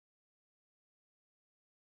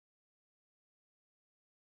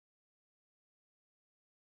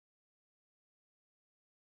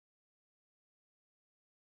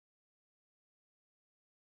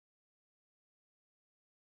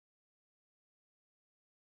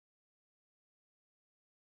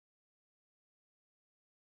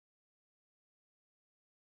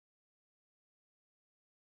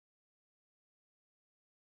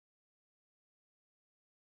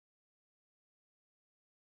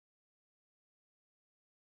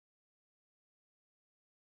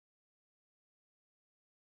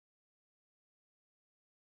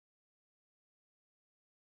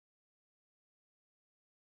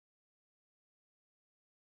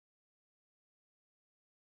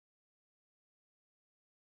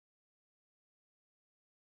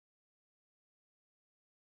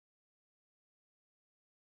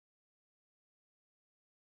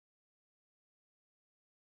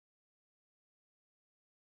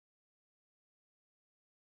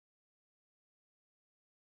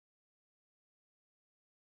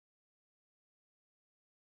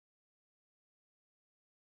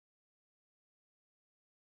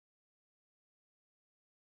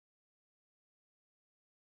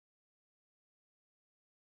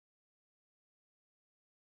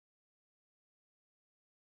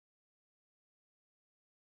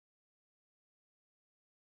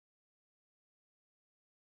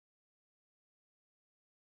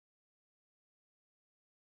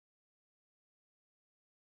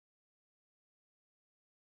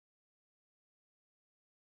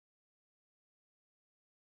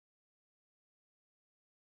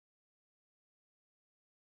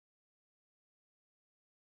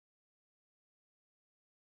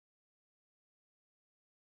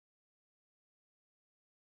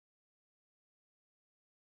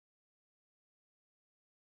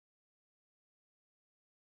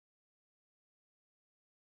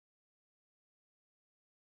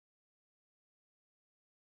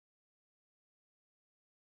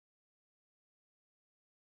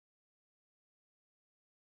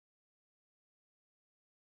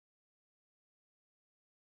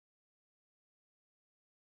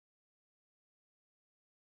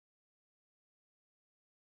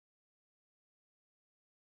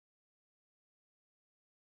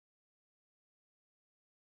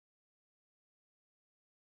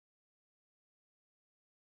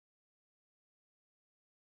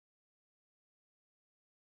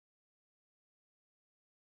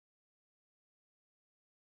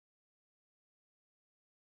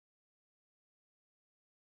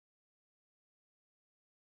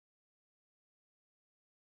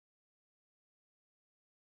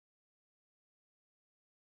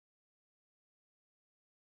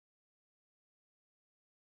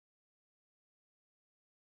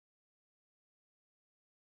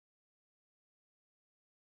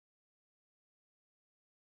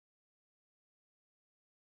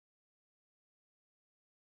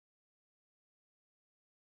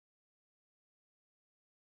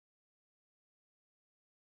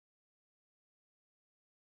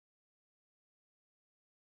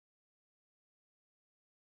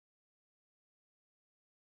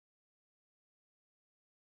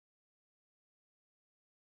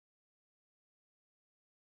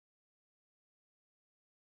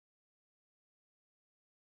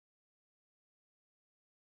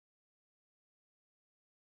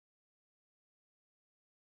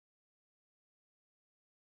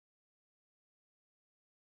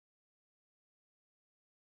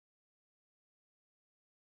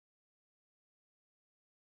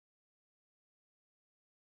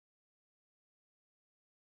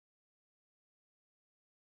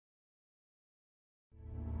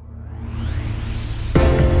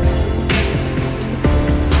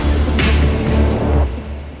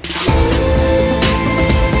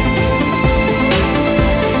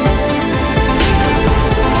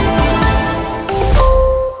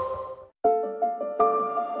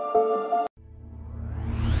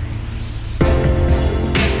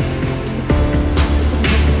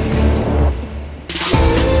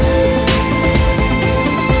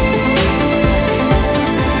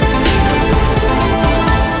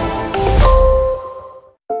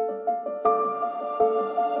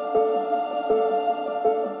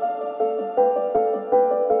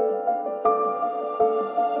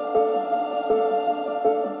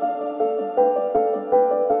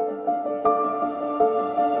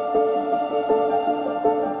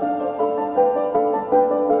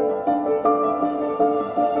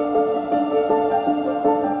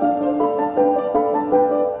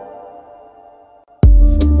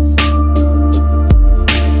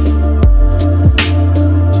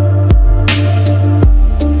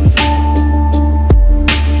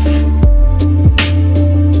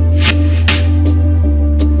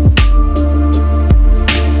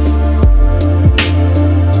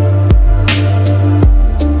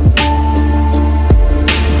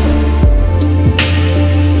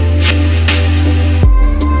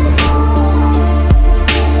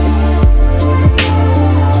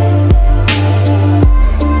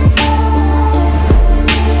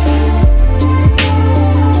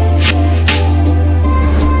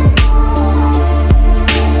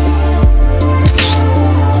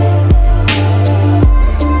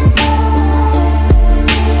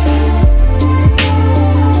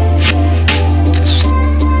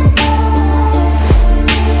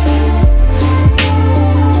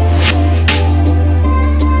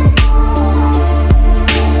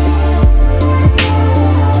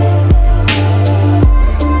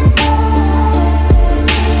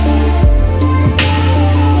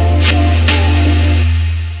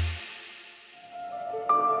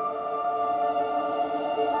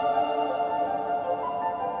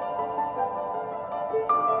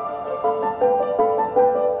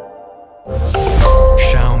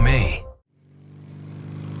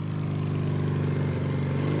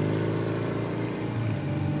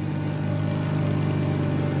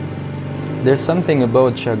There's something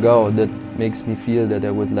about Siargao that makes me feel that I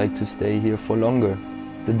would like to stay here for longer.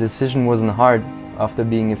 The decision wasn't hard after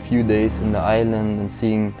being a few days in the island and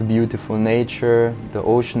seeing the beautiful nature, the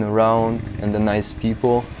ocean around and the nice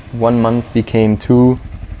people. 1 month became 2,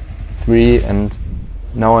 3 and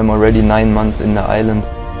now I'm already 9 months in the island.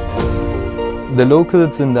 The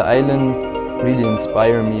locals in the island really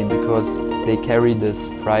inspire me because they carry this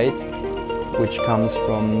pride which comes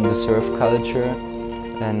from the surf culture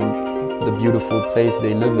and the beautiful place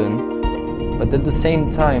they live in. But at the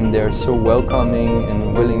same time, they're so welcoming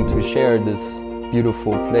and willing to share this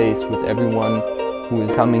beautiful place with everyone who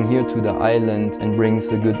is coming here to the island and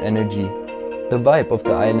brings a good energy. The vibe of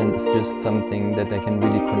the island is just something that I can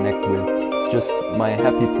really connect with. It's just my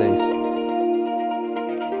happy place.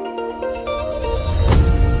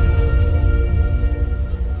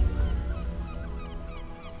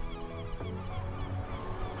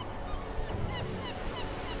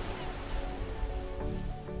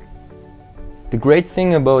 The great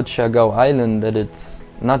thing about Siargao Island that it's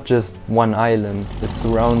not just one island, it's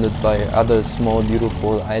surrounded by other small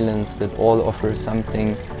beautiful islands that all offer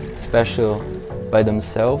something special by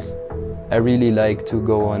themselves. I really like to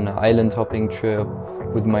go on an island hopping trip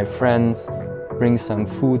with my friends, bring some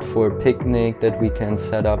food for a picnic that we can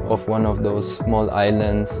set up off one of those small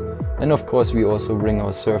islands. And of course we also bring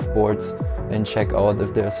our surfboards and check out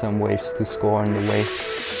if there are some waves to score on the way.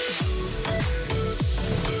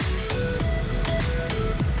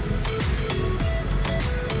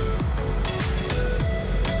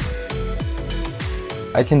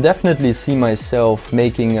 I can definitely see myself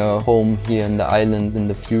making a home here in the island in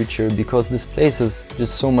the future because this place has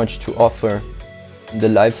just so much to offer. The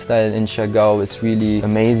lifestyle in Siargao is really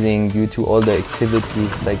amazing due to all the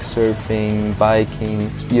activities like surfing, biking,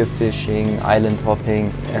 spearfishing, island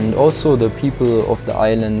hopping, and also the people of the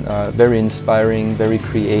island are very inspiring, very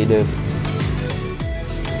creative.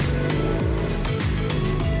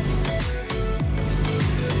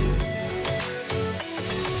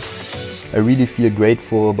 I really feel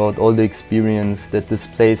grateful about all the experience that this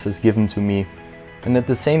place has given to me. And at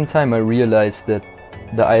the same time I realized that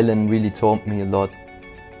the island really taught me a lot,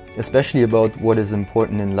 especially about what is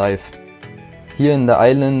important in life. Here in the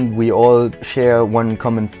island we all share one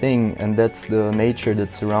common thing, and that's the nature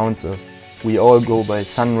that surrounds us. We all go by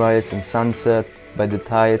sunrise and sunset, by the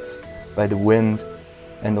tides, by the wind,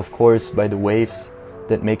 and of course by the waves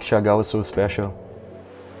that make Siargao so special.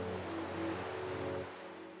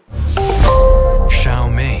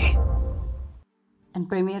 And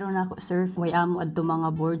primero na ako surf, way amo adto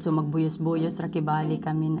mga board, so magbuyos-buyos ra kibali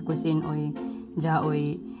kami kusin oy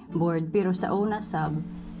jaoy board. Pero sa una sab,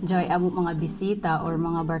 jaoy amo mga bisita or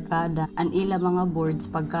mga barkada, an ila mga boards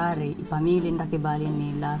pagkari ipamilin ra kibali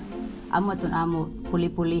nila. Amo ton amo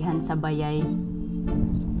puli-pulihan sa bayay.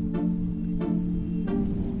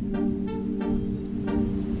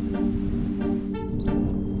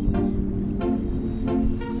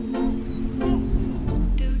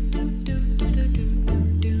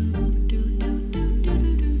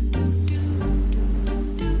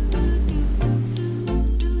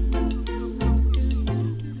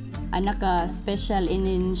 Naka-special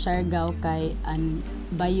inin Siargao kay an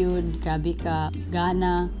bayod, grabe ka,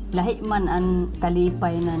 gana. Lahi man an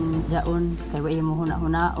kalipay nan jaon, kay way mo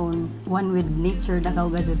huna-hunaon. One with nature, dakaw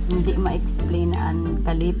gadot, hindi ma-explain an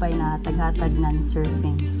kalipay na taghatag nan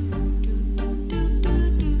surfing.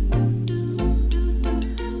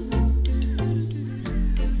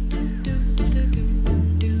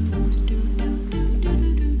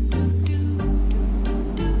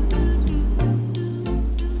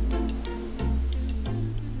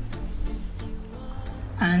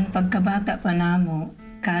 Pagkabata pa namo,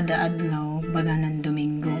 kada adlaw baganan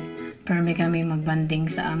Domingo. Permi kami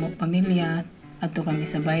magbanding sa amo pamilya, ato kami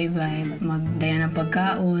sa baybay, magdaya ng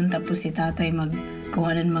pagkaon, tapos si tatay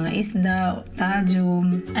magkuha ng mga isda,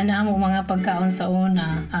 tajum. Ana mo mga pagkaon sa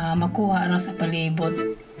una, makuha na sa palibot.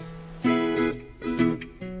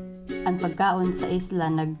 Ang pagkaon sa isla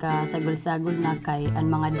nagkasagol-sagol na kay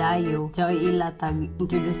ang mga dayo joy ila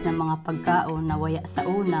tag-introduce ng mga pagkaon na waya sa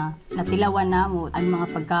una natilawan namo ang mga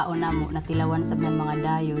pagkaon namo natilawan sa mga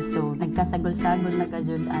dayo, so nagkasagol-sagol na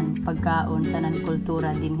kajud ang pagkaon sa nan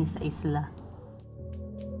kultura dinhi sa isla.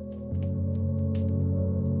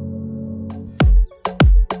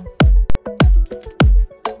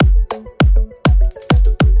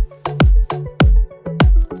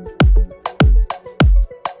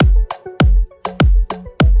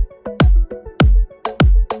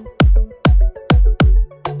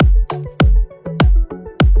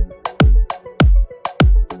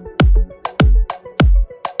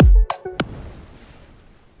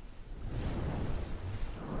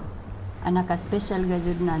 Anak ka special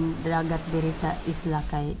gajud nan dagat diri sa isla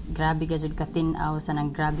kay grabe gajud ka tin-aw sa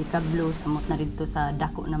nang grabe ka blue samot na didto sa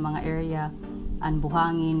dako na mga area, an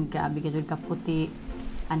buhangin grabe gajud ka puti,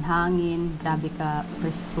 an hangin grabe ka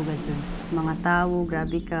presko gajud, mga tawo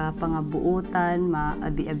grabe ka pangabuutan,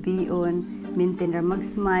 maabi-abion, maintain ra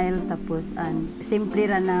mag-smile, tapos an simple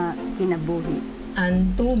ra na kinabuhi.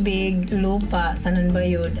 Ang tubig, lupa, sanan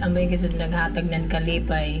bayod, amay gizod naghatag ng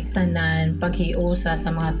kalipay, sanan paghiusa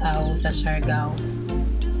sa mga tao sa Siargao.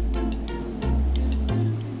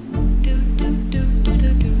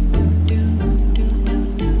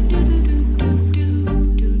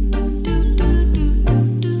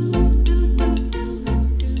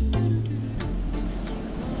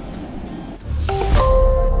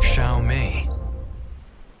 Xiaomei.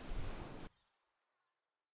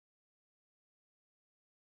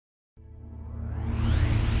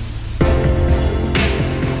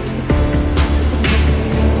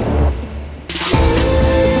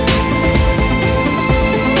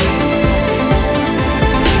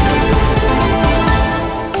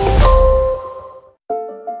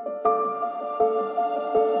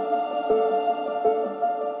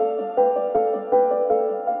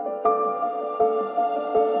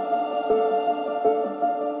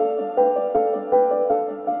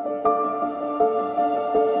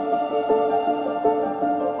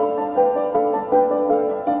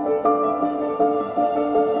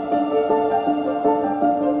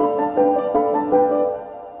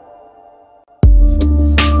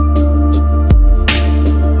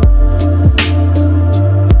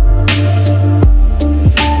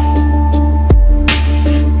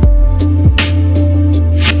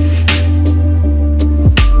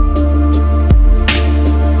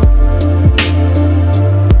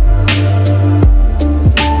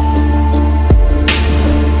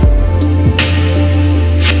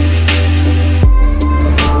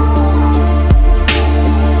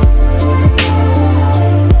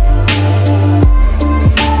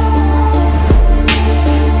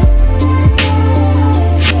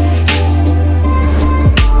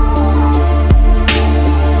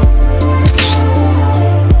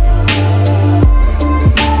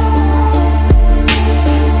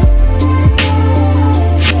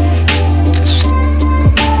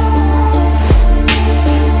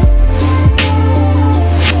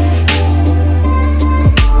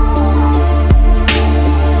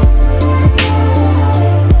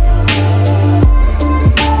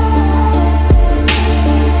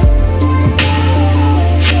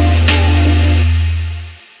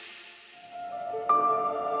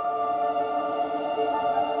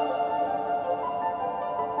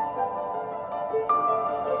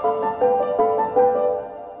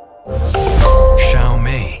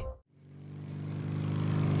 Xiaomei.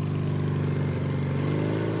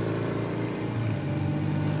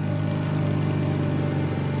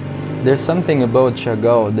 There's something about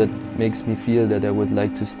Siargao that makes me feel that I would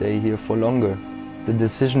like to stay here for longer. The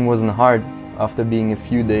decision wasn't hard after being a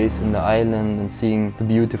few days in the island and seeing the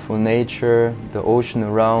beautiful nature, the ocean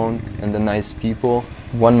around and the nice people.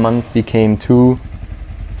 1 month became 2,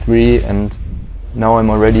 3 and now I'm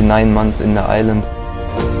already 9 months in the island.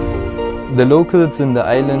 The locals in the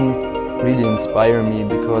island really inspire me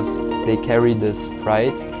because they carry this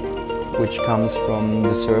pride which comes from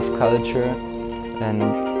the surf culture and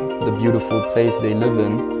the beautiful place they live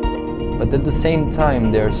in. But at the same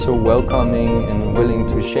time, they're so welcoming and willing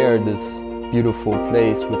to share this beautiful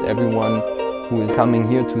place with everyone who is coming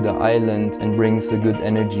here to the island and brings a good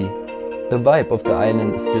energy. The vibe of the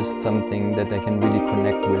island is just something that I can really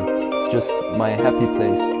connect with. It's just my happy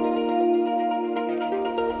place.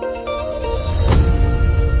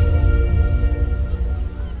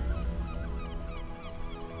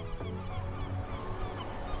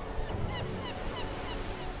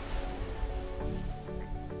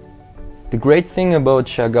 The great thing about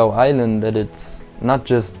Siargao Island that it's not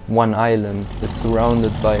just one island, it's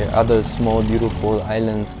surrounded by other small beautiful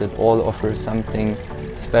islands that all offer something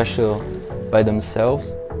special by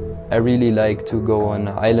themselves. I really like to go on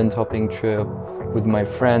an island hopping trip with my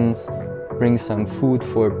friends, bring some food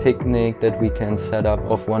for a picnic that we can set up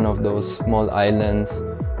off one of those small islands.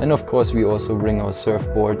 And of course we also bring our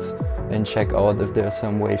surfboards and check out if there are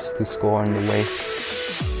some waves to score on the way.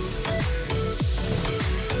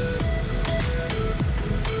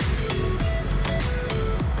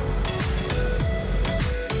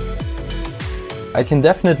 I can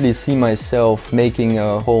definitely see myself making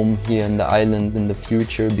a home here in the island in the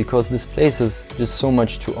future because this place has just so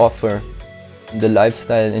much to offer. The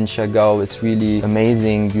lifestyle in Siargao is really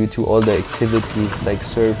amazing due to all the activities like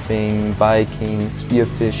surfing, biking,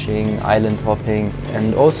 spearfishing, island hopping,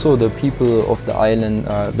 and also the people of the island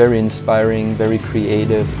are very inspiring, very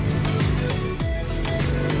creative.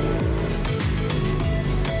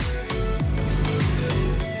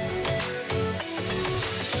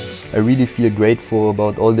 I really feel grateful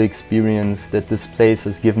about all the experience that this place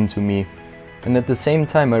has given to me. And at the same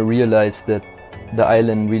time I realized that the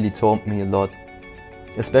island really taught me a lot,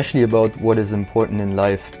 especially about what is important in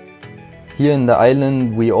life. Here in the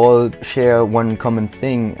island we all share one common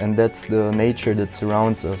thing, and that's the nature that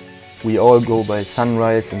surrounds us. We all go by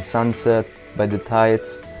sunrise and sunset, by the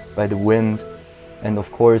tides, by the wind, and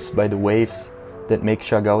of course by the waves that make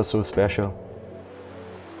Siargao so special.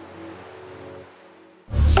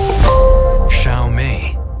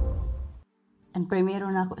 Xiaomei. And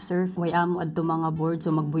primero na ako surf, way amo adto mga board,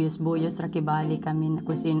 so magbuyos-buyos ra kibali kami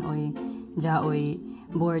kusin oy jaoy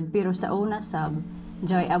board. Pero sa una sab,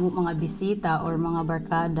 jaoy amo mga bisita or mga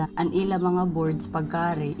barkada, an ila mga boards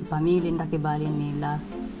pagkari ipamilin ra kibali nila.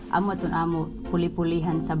 Amo tun amo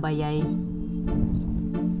puli-pulihan sa bayay.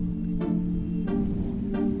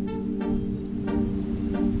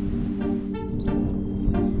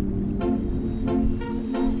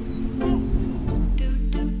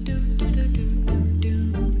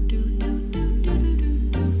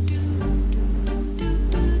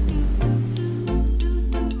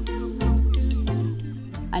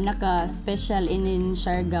 Naka-special inin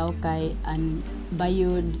Siargao kay an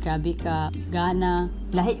bayod, grabe ka, gana.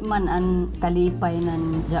 Lahi man an kalipay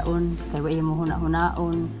nan jaon, kay way mo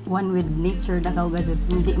huna-hunaon. One with nature dakaw gadud,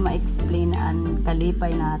 hindi ma-explain an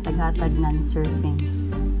kalipay na taghatag nan surfing.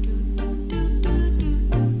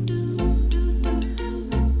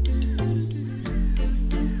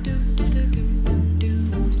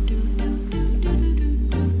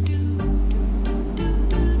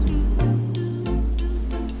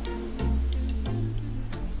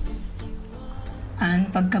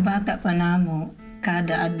 Pagkabata pa namo,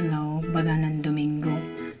 kada adlaw baganan Domingo.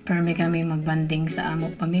 Permi kami magbanding sa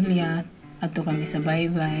amo pamilya, ato kami sa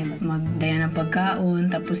baybay, magdaya ng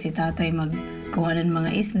pagkaon, tapos si tatay magkuha ng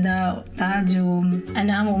mga isda, tajum.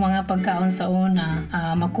 Ana mo mga pagkaon sa una,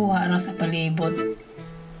 makuha na sa palibot.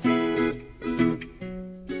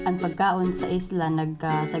 Ang pagkaon sa isla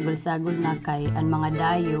nagkasagol-sagol na kay ang mga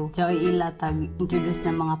dayo joy ila tag-introduce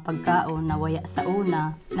ng mga pagkaon na waya sa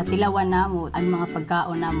una natilawan namo ang mga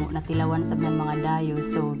pagkaon namo natilawan sa mga dayo,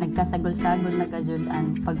 so nagkasagol-sagol na kajud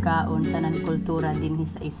ang pagkaon sa nan kultura dinhi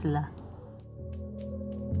sa isla.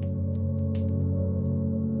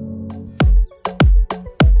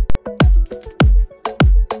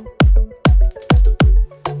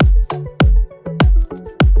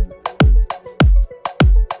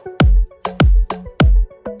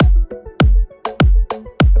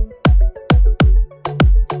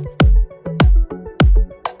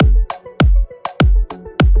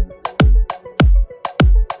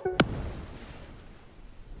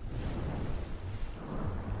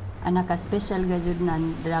 Naka-special gajud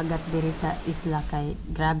nan dagat diri sa isla kay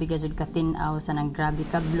grabe gajud katinaw sa nang grabe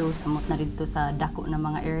ka blue samot na didto sa dako na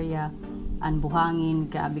mga area. Ang buhangin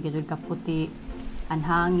grabe gajud ka puti, ang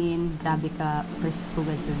hangin grabe ka presko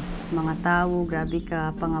gajud. Mga tawo grabe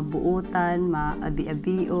ka pangabuutan,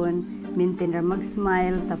 maabi-abion, maintain ra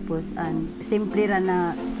mag-smile, tapos ang simple ra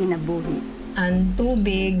na kinabuhi. Ang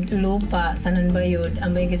tubig, lupa, sanan bayod,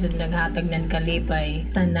 ang may gizod naghatag ng kalipay,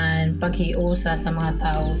 sanan paghiusa sa mga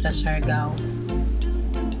tao sa Siargao.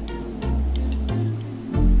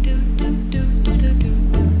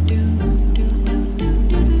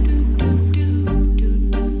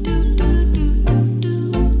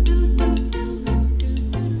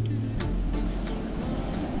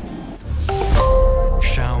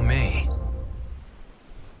 Xiaomei.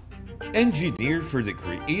 Engineered for the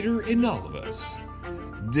creator in all of us.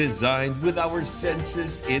 Designed with our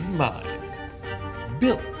senses in mind.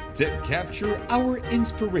 Built to capture our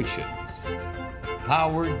inspirations.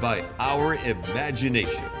 Powered by our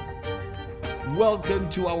imagination.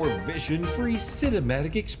 Welcome to our vision-free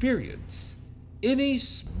cinematic experience in a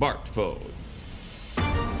smartphone.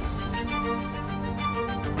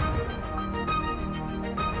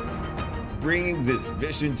 Bringing this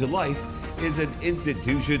vision to life is an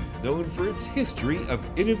institution known for its history of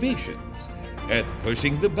innovations and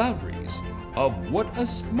pushing the boundaries of what a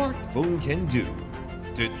smartphone can do.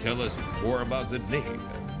 To tell us more about the name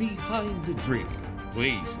behind the dream,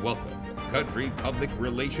 please welcome Country Public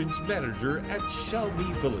Relations Manager at Xiaomi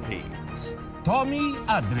Philippines, Tommy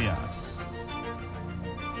Adrias.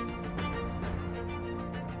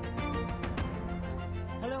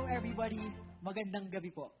 Hello everybody! Magandang gabi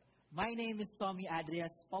po. My name is Tommy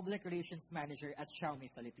Adrias, Public Relations Manager at Xiaomi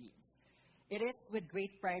Philippines. It is with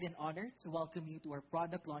great pride and honor to welcome you to our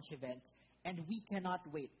product launch event, and we cannot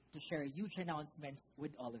wait to share huge announcements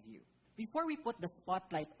with all of you. Before we put the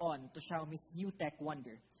spotlight on to Xiaomi's new tech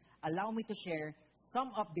wonder, allow me to share some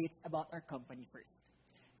updates about our company first.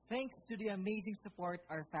 Thanks to the amazing support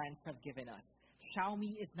our fans have given us,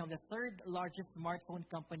 Xiaomi is now the third largest smartphone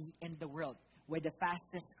company in the world with the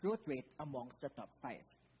fastest growth rate amongst the top 5.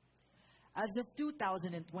 As of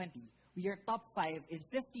 2020, we are top 5 in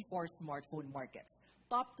 54 smartphone markets,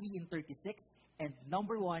 top 3 in 36, and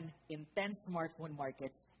number 1 in 10 smartphone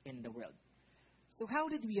markets in the world. So how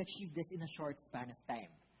did we achieve this in a short span of time?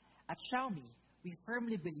 At Xiaomi, we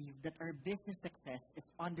firmly believe that our business success is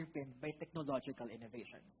underpinned by technological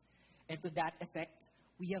innovations. And to that effect,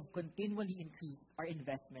 we have continually increased our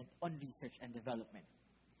investment on research and development.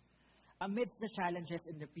 Amidst the challenges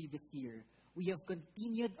in the previous year, we have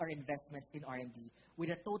continued our investments in R&D with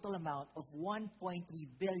a total amount of $1.3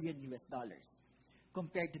 billion.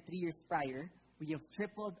 Compared to 3 years prior, we have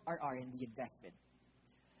tripled our R&D investment.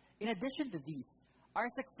 In addition to these, our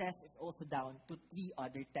success is also down to 3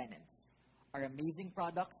 other tenets: our amazing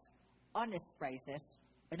products, honest prices,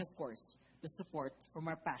 and of course, the support from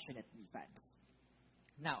our passionate Mi fans.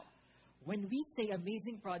 Now, when we say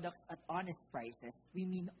amazing products at honest prices, we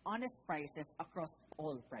mean honest prices across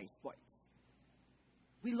all price points.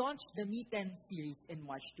 We launched the Mi 10 series in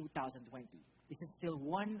March 2020. This is still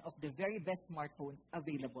one of the very best smartphones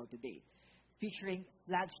available today, featuring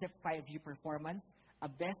flagship 5G performance, a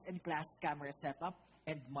best-in-class camera setup,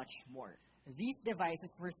 and much more. These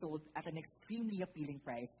devices were sold at an extremely appealing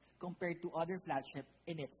price compared to other flagships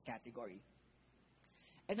in its category.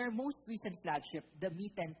 And our most recent flagship, the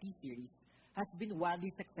Mi 10T series, has been wildly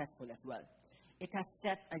successful as well. It has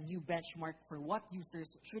set a new benchmark for what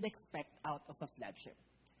users should expect out of a flagship.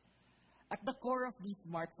 At the core of these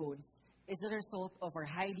smartphones is the result of our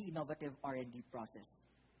highly innovative R&D process.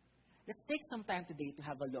 Let's take some time today to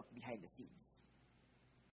have a look behind the scenes.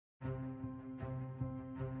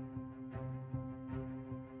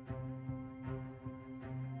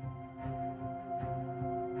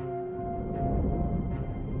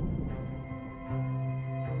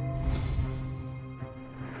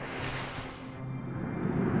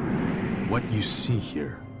 What you see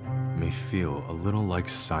here may feel a little like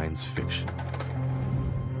science fiction.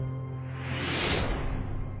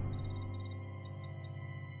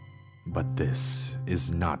 But this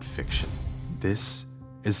is not fiction. This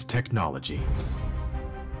is technology.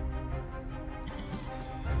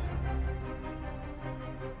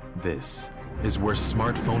 This is where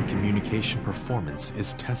smartphone communication performance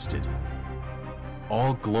is tested.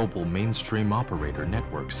 All global mainstream operator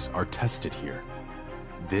networks are tested here.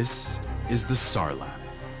 This is the SAR Lab.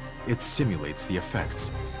 It simulates the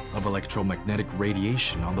effects of electromagnetic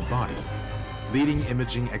radiation on the body, leading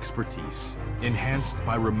imaging expertise enhanced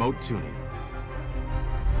by remote tuning.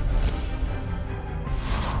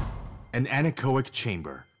 An anechoic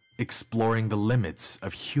chamber exploring the limits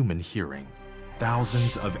of human hearing,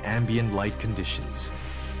 thousands of ambient light conditions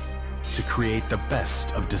to create the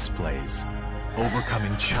best of displays,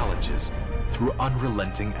 overcoming challenges through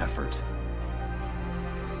unrelenting effort.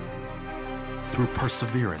 Through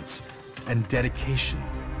perseverance and dedication,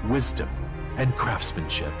 wisdom and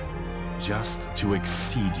craftsmanship, just to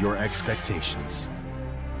exceed your expectations.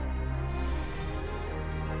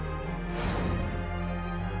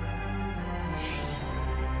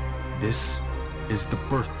 This is the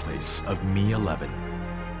birthplace of Mi 11.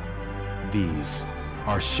 These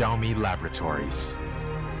are Xiaomi Laboratories.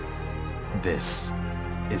 This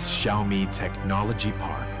is Xiaomi Technology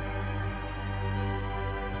Park.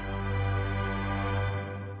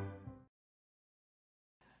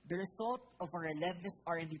 The result of our relentless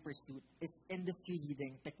R&D pursuit is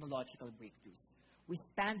industry-leading technological breakthroughs. We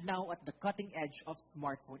stand now at the cutting edge of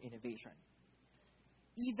smartphone innovation.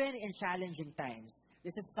 Even in challenging times,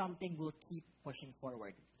 this is something we'll keep pushing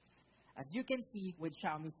forward. As you can see with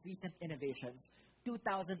Xiaomi's recent innovations,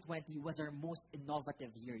 2020 was our most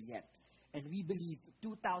innovative year yet, and we believe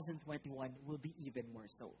 2021 will be even more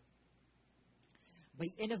so. By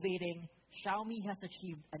innovating, Xiaomi has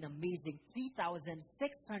achieved an amazing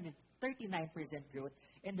 3,639% growth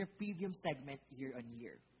in the premium segment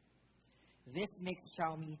year-on-year. This makes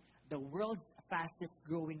Xiaomi the world's fastest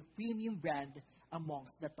growing premium brand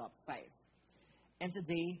amongst the top 5. And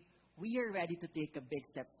today, we are ready to take a big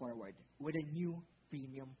step forward with a new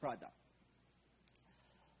premium product.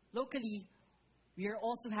 Locally, we are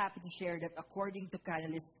also happy to share that according to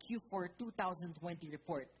Canalys Q4 2020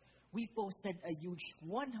 report, we posted a huge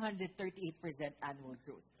 138% annual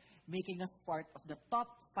growth, making us part of the top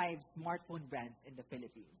 5 smartphone brands in the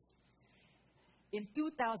Philippines. In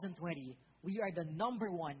 2020, we are the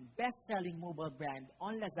 #1 best-selling mobile brand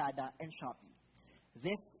on Lazada and Shopee.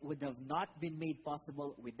 This would have not been made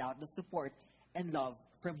possible without the support and love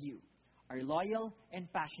from you, our loyal and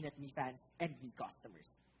passionate Mi fans and Mi customers.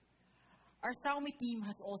 Our Xiaomi team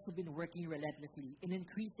has also been working relentlessly in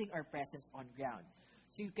increasing our presence on ground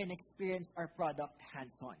so you can experience our product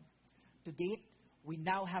hands-on. To date, we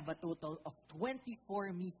now have a total of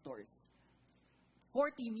 24 Mi stores,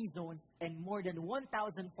 40 Mi zones, and more than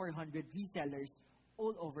 1,400 resellers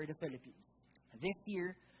all over the Philippines. This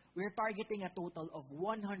year, we're targeting a total of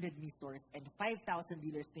 100 Mi stores and 5,000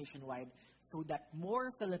 dealers nationwide so that more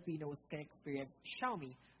Filipinos can experience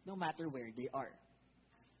Xiaomi no matter where they are.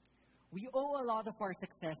 We owe a lot of our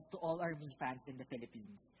success to all our Mi fans in the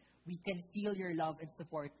Philippines. We can feel your love and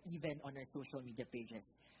support even on our social media pages.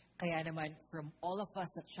 Kaya naman, from all of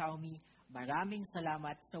us at Xiaomi, maraming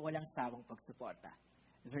salamat sa walang sawang pagsuporta.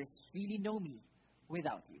 There's really no me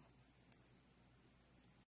without you.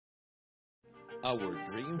 Our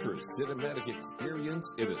dream for cinematic experience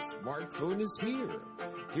in a smartphone is here.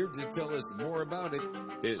 Here to tell us more about it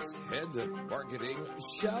is Head of Marketing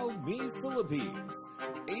Xiaomi Philippines,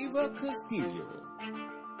 Ava Castillo.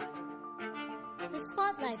 The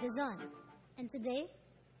spotlight is on, and today,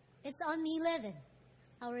 it's on Mi 11,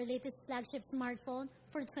 our latest flagship smartphone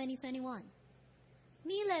for 2021.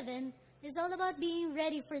 Mi 11 is all about being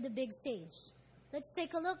ready for the big stage. Let's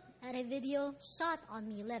take a look at a video shot on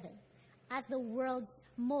Mi 11 at the world's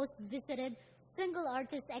most visited single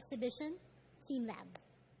artist exhibition, TeamLab.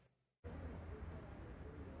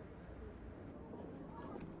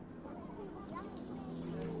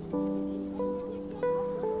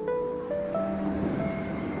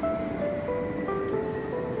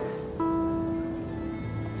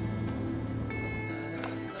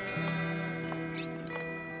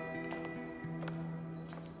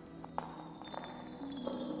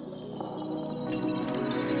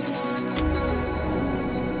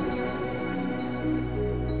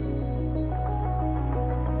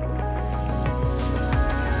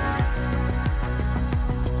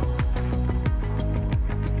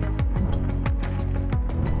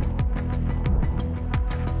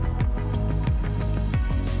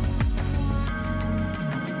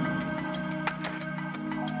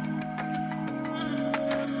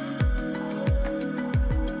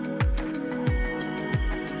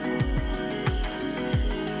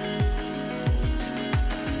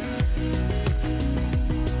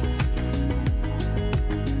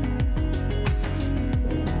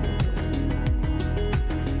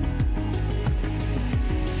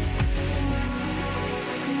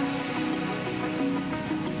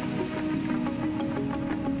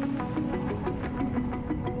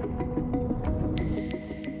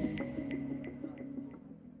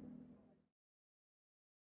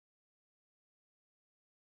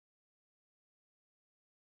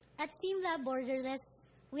 At TeamLab Borderless,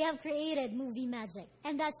 we have created movie magic,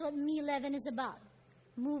 and that's what Mi 11 is about,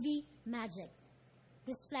 movie magic.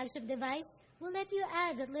 This flagship device will let you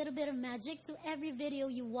add a little bit of magic to every video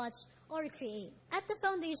you watch or create. At the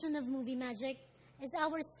foundation of movie magic is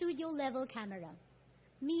our studio-level camera.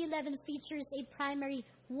 Mi 11 features a primary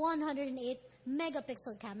 108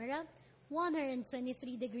 megapixel camera,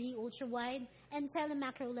 123-degree ultra-wide, and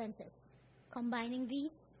telemacro lenses. Combining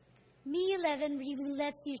these, Mi 11 really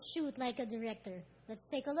lets you shoot like a director. Let's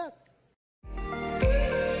take a look.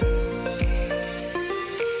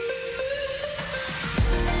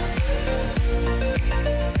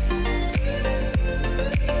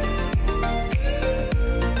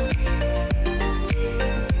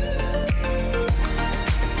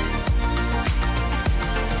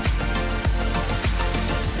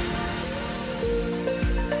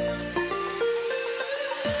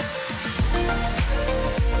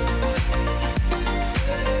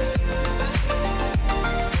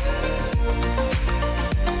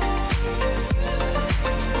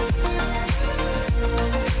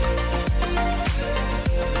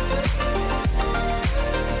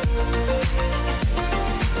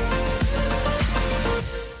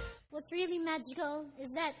 Magical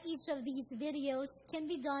is that each of these videos can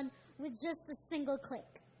be done with just a single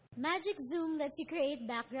click. Magic Zoom lets you create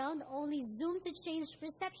background, only zoom to change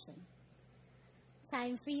perception.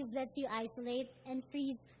 Time Freeze lets you isolate and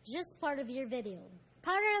freeze just part of your video.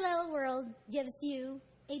 Parallel World gives you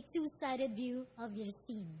a two-sided view of your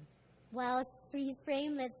scene, whilst Freeze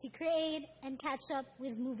Frame lets you create and catch up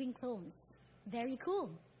with moving clones. Very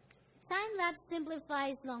cool. Time Lapse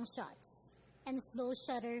simplifies long shots, and Slow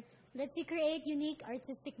Shutter lets you create unique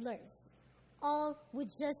artistic blurs, all with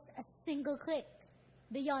just a single click.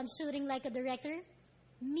 Beyond shooting like a director,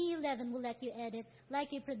 Mi 11 will let you edit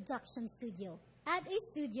like a production studio. At a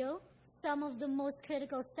studio, some of the most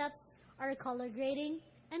critical steps are color grading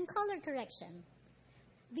and color correction.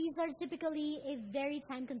 These are typically a very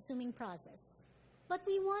time-consuming process. But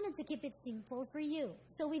we wanted to keep it simple for you,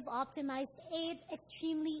 so we've optimized 8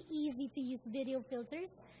 extremely easy-to-use video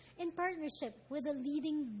filters in partnership with a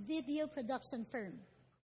leading video production firm.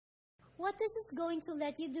 What this is going to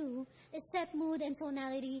let you do is set mood and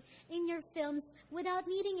tonality in your films without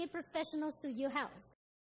needing a professional studio house.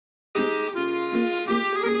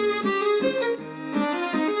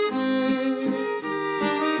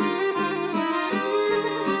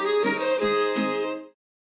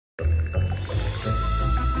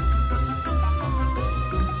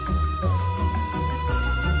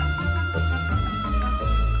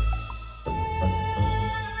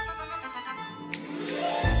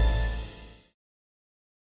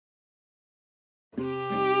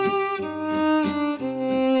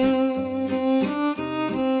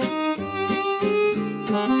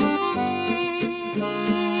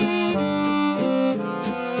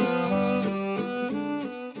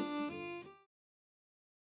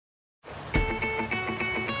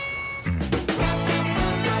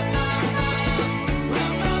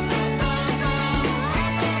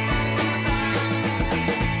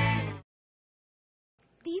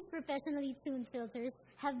 These professionally tuned filters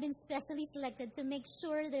have been specially selected to make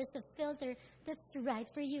sure there's a filter that's right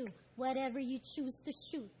for you, whatever you choose to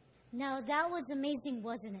shoot. Now that was amazing,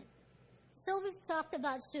 wasn't it? So we've talked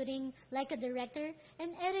about shooting like a director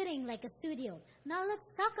and editing like a studio. Now let's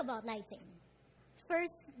talk about lighting.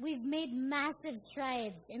 First, we've made massive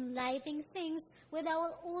strides in lighting things with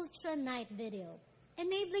our Ultra Night video.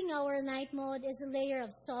 Enabling our night mode is a layer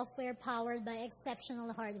of software powered by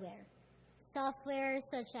exceptional hardware. Software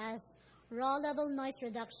such as raw level noise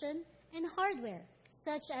reduction and hardware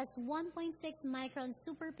such as 1.6 micron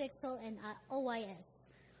superpixel and OIS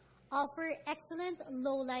offer excellent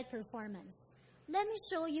low light performance. Let me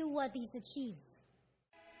show you what these achieve.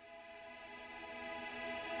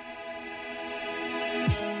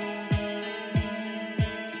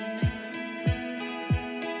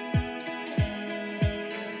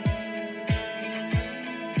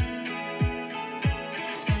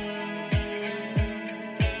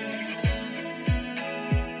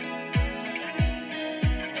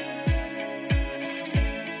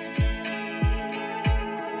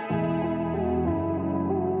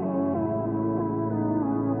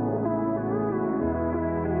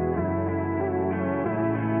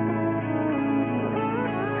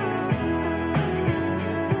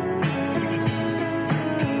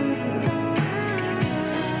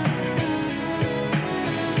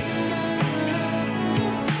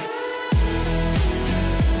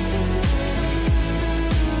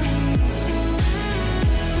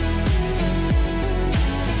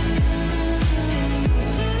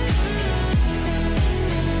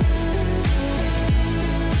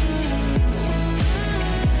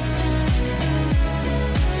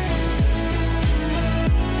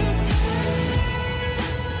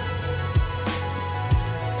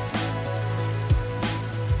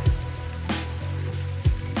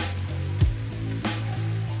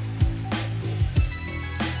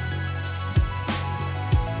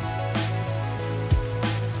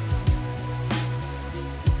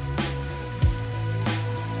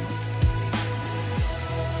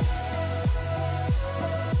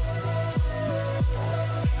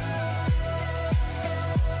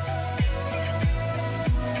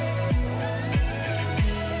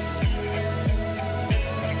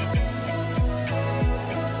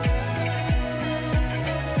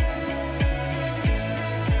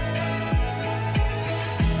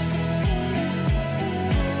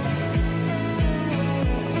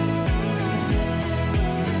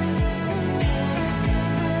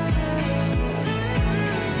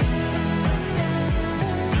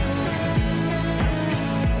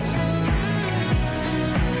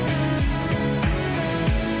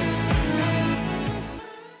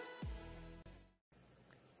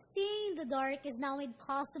 Dark is now made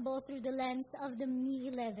possible through the lens of the Mi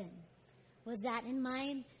 11. With that in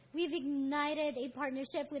mind, we've ignited a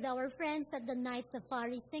partnership with our friends at the Night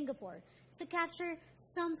Safari Singapore to capture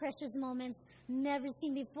some precious moments never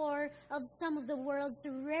seen before of some of the world's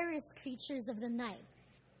rarest creatures of the night.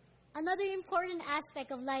 Another important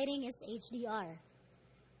aspect of lighting is HDR.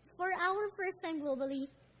 For our first time globally,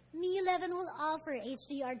 Mi 11 will offer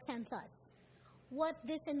HDR 10+. What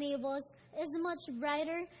this enables is much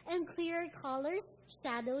brighter and clearer colors,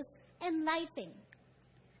 shadows, and lighting.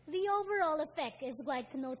 The overall effect is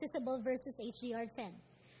quite noticeable versus HDR10,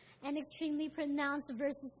 and extremely pronounced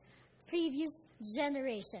versus previous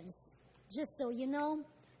generations. Just so you know,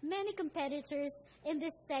 many competitors in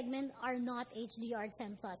this segment are not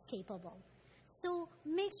HDR10 Plus capable. So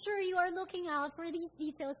make sure you are looking out for these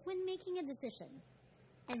details when making a decision.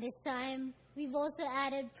 And this time, we've also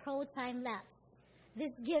added Pro Time Lapse.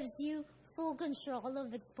 This gives you full control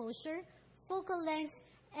of exposure, focal length,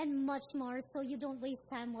 and much more so you don't waste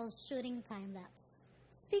time while shooting time lapse.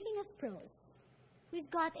 Speaking of pros, we've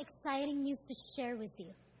got exciting news to share with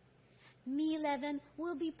you. Mi 11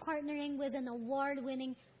 will be partnering with an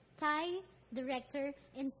award-winning Thai director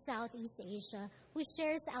in Southeast Asia who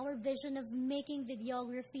shares our vision of making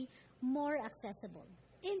videography more accessible.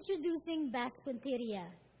 Introducing Bas Puntiria,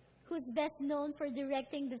 who's best known for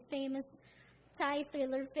directing the famous Thai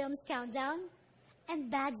thriller films Countdown and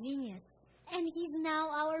Bad Genius. And he's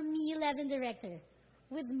now our Mi 11 director.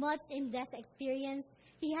 With much in-depth experience,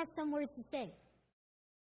 he has some words to say.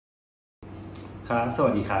 ครับส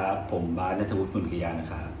วัสดีครับผมบาส ณัฐวุฒิ กุลกิยานะ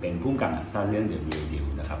ครับเป็นผู้กำกับหนังสั้นเรื่อง The Real Deal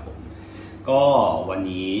นะครับผมก็วัน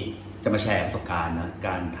นี้จะมาแชร์ประสบการณ์นะก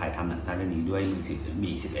ารถ่ายทำหนังสั้นเรื่องนี้ด้วยมือถือ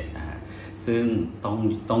Mi 11นะฮะซึ่ง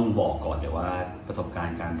ต้องบอกก่อนเลยว่าประสบการ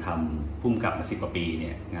ณ์การทำผู้กำกับมา10 กว่าปีเ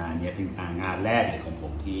นี่ยงานนี้เป็นงานแรกเลยของผ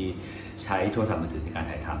มที่ใช้โทรศัพท์มือถือในการ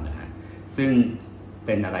ถ่ายทำนะฮะซึ่งเ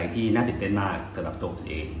ป็นอะไรที่น่าตื่นเต้นมากสำหรับตัวผม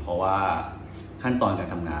เองเพราะว่าขั้นตอนการ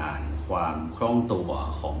ทำงานความคล่องตัว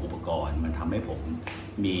ของอุปกรณ์มันทำให้ผม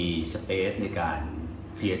มีสเปซในการ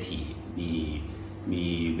ครีเอทีฟมี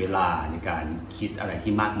เวลาในการคิดอะไร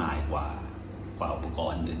ที่มากมายกว่าอุปก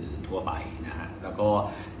รณ์อื่นๆทั่วไปนะฮะแล้วก็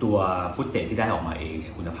ตัวฟุตเทจที่ได้ออกมาเองเนี่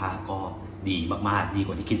ยคุณภาพก็ดีมากๆดีก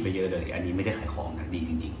ว่าที่คิดไปเยอะเลยอันนี้ไม่ได้ขายของนะดี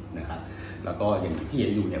จริงๆนะครับแล้วก็อย่างที่เห็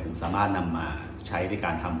นอยู่เนี่ยผมสามารถนำมาใช้ในก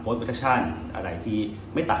ารทำโพสต์โปรดักชั่นอะไรที่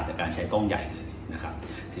ไม่ต่างจากการใช้กล้องใหญ่เลยนะครับ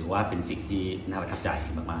ถือว่าเป็นสิ่งที่น่าประทับใจ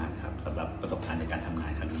มากๆครับสำหรับประสบการณ์ในการทำงา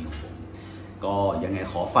นครั้งนี้ของผมก็ยังไง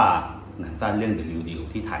ขอฝากหนังสั้นเรื่อง The Real Deal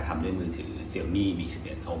ที่ถ่ายทำด้วยมือถือ Xiaomi Mi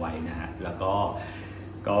 11 เอาไว้นะฮะแล้วก็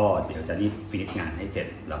เดี๋ยวจะรีบฟินิชงานให้เสร็จ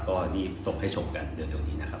แล้วก็รีบส่งให้ชมกันเร็วๆ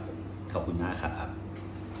นี้นะครับผมขอบคุณมากครับ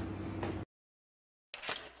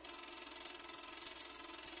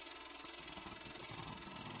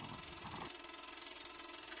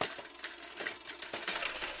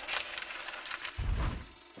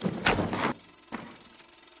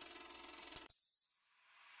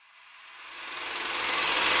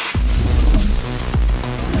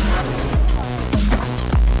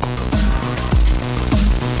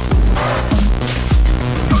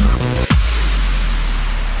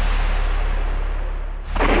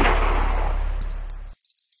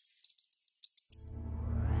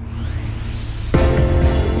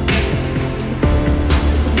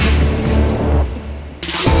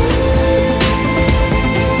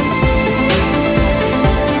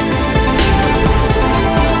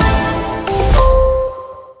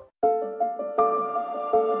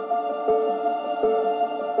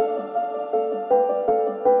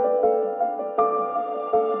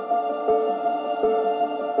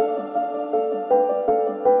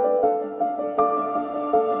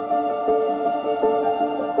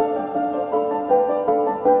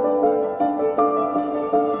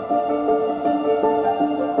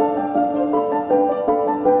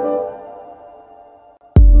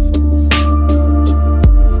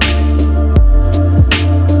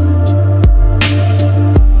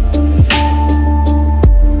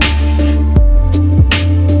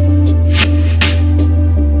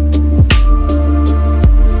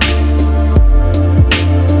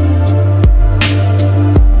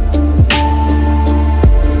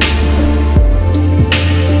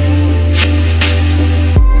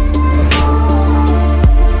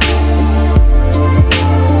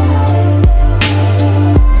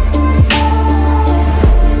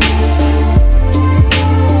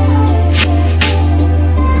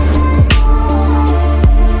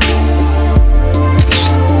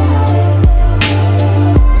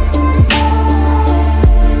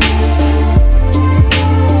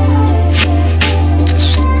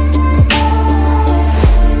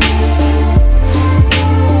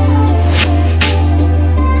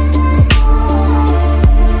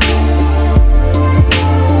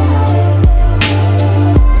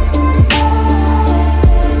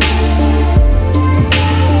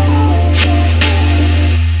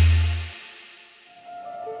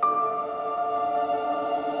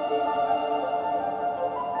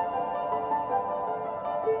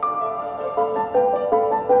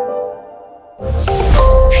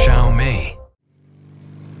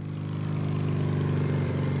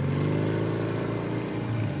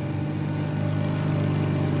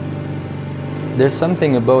There's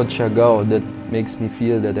something about Siargao that makes me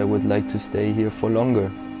feel that I would like to stay here for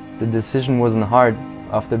longer. The decision wasn't hard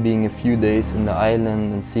after being a few days in the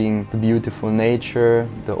island and seeing the beautiful nature,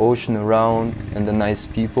 the ocean around and the nice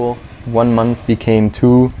people. 1 month became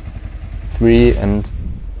 2, 3 and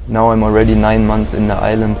now I'm already 9 months in the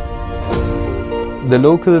island. The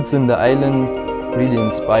locals in the island really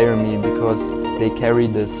inspire me because they carry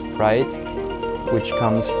this pride which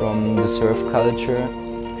comes from the surf culture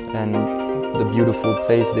and the beautiful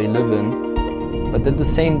place they live in. But at the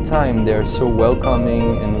same time, they're so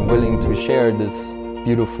welcoming and willing to share this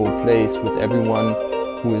beautiful place with everyone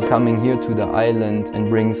who is coming here to the island and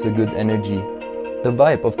brings a good energy. The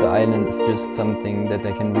vibe of the island is just something that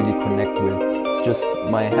I can really connect with. It's just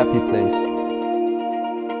my happy place.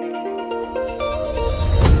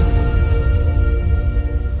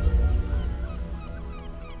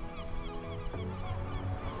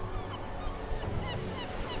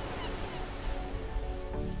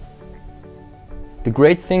 The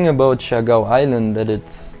great thing about Siargao Island that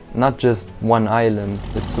it's not just one island,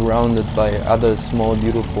 it's surrounded by other small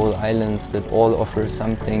beautiful islands that all offer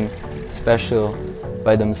something special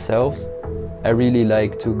by themselves. I really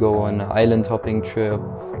like to go on an island hopping trip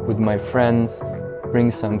with my friends,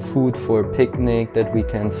 bring some food for a picnic that we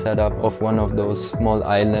can set up off one of those small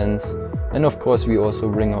islands. And of course we also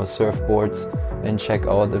bring our surfboards and check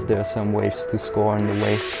out if there are some waves to score on the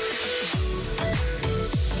way.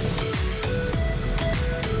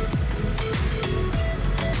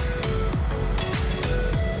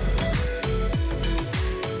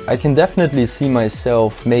 I can definitely see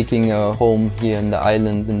myself making a home here in the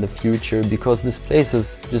island in the future because this place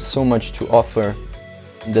has just so much to offer.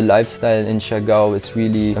 The lifestyle in Siargao is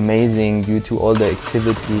really amazing due to all the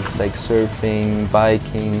activities like surfing,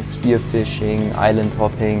 biking, spearfishing, island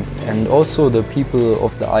hopping, and also the people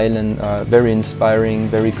of the island are very inspiring,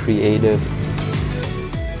 very creative.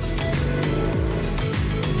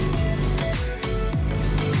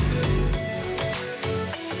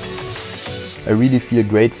 I really feel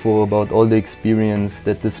grateful about all the experience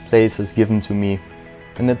that this place has given to me.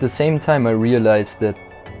 And at the same time I realized that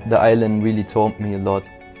the island really taught me a lot,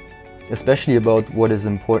 especially about what is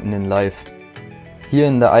important in life. Here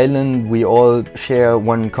in the island we all share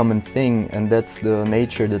one common thing, and that's the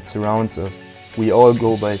nature that surrounds us. We all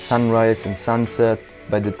go by sunrise and sunset,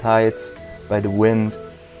 by the tides, by the wind,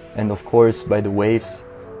 and of course by the waves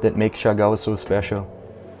that make Siargao so special.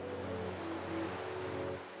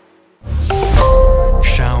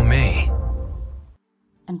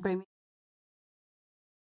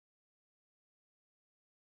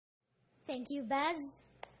 Thank you, Baz.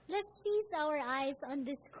 Let's feast our eyes on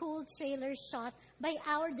this cool trailer shot by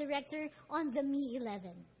our director on the Mi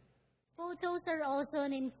 11. Photos are also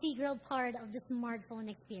an integral part of the smartphone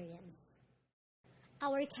experience.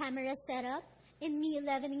 Our camera setup in Mi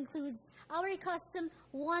 11 includes our custom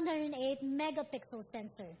 108 megapixel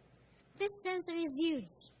sensor. This sensor is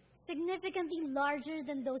huge, significantly larger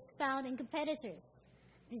than those found in competitors.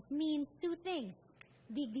 This means two things: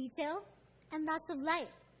 big detail and lots of light.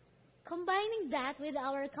 Combining that with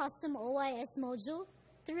our custom OIS module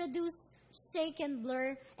to reduce shake and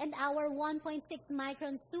blur and our 1.6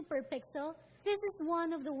 micron super pixel, this is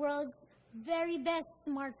one of the world's very best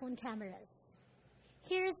smartphone cameras.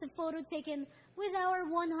 Here is the photo taken with our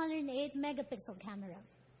 108 megapixel camera.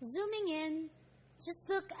 Zooming in, just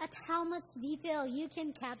look at how much detail you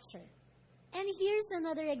can capture. And here's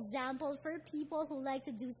another example for people who like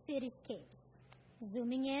to do cityscapes.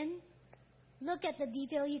 Zooming in, look at the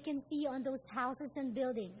detail you can see on those houses and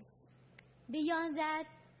buildings. Beyond that,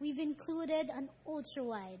 we've included an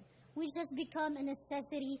ultra-wide, which has become a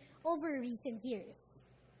necessity over recent years.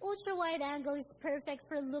 Ultra-wide angle is perfect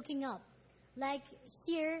for looking up, like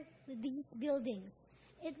here with these buildings.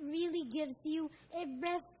 It really gives you a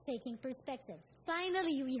breathtaking perspective.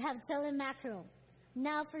 Finally, we have telemacro.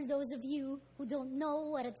 Now, for those of you who don't know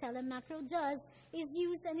what a telemacro does, is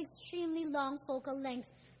use an extremely long focal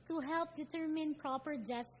length to help determine proper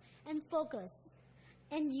depth and focus,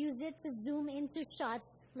 and use it to zoom into shots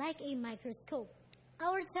like a microscope.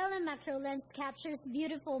 Our telemacro lens captures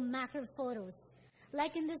beautiful macro photos,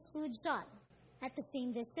 like in this food shot. At the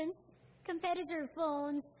same distance, competitor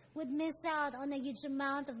phones would miss out on a huge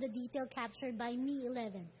amount of the detail captured by Mi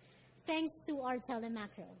 11, thanks to our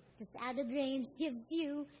telemacro. This added range gives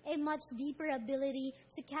you a much deeper ability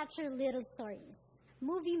to capture little stories.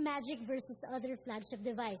 Movie magic versus other flagship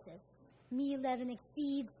devices. Mi 11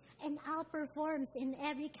 exceeds and outperforms in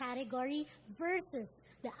every category versus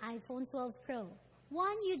the iPhone 12 Pro.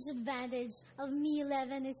 One huge advantage of Mi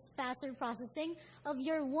 11 is faster processing of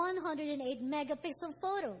your 108 megapixel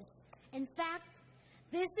photos. In fact,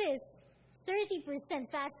 this is 30%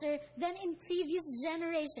 faster than in previous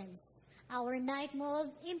generations. Our night mode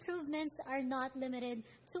improvements are not limited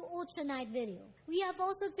to ultra night video. We have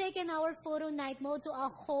also taken our photo night mode to a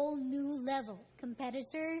whole new level.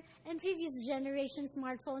 Competitor and previous generation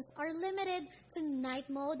smartphones are limited to night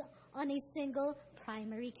mode on a single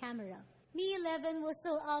primary camera. Mi 11 will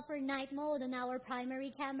still offer night mode on our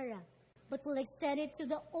primary camera, but will extend it to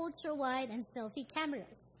the ultra wide and selfie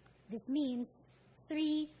cameras. This means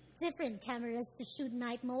 3 different cameras to shoot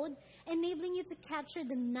night mode, enabling you to capture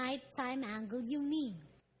the nighttime angle you need.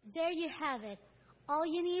 There you have it. All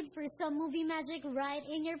you need for some movie magic right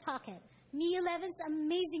in your pocket. Mi 11's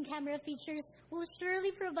amazing camera features will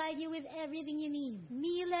surely provide you with everything you need.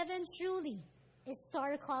 Mi 11 truly is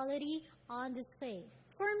star quality on display.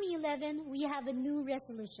 For Mi 11, we have a new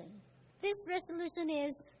resolution. This resolution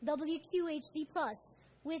is WQHD+,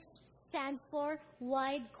 which stands for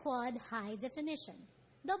Wide Quad High Definition.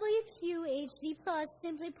 WQHD+,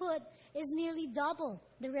 simply put, is nearly double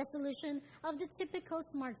the resolution of the typical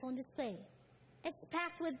smartphone display. It's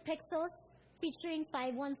packed with pixels, featuring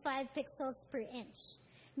 515 pixels per inch,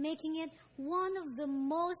 making it one of the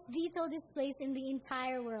most detailed displays in the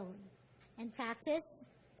entire world. In practice,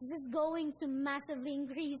 this is going to massively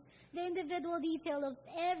increase the individual detail of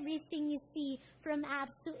everything you see, from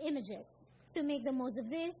apps to images. To make the most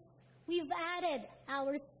of this, we've added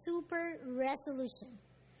our super resolution.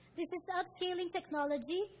 This is upscaling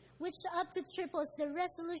technology, which up to triples the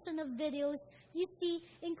resolution of videos you see,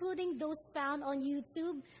 including those found on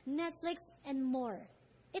YouTube, Netflix, and more.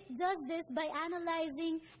 It does this by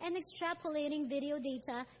analyzing and extrapolating video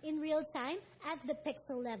data in real time at the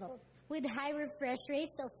pixel level. With high refresh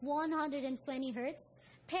rates of 120 Hz,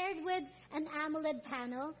 paired with an AMOLED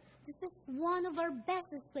panel, this is one of our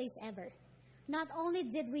best displays ever. Not only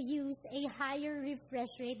did we use a higher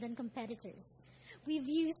refresh rate than competitors, we've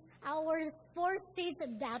used our 4-stage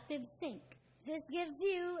adaptive sync. This gives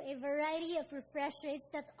you a variety of refresh rates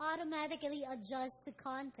that automatically adjust to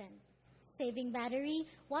content, saving battery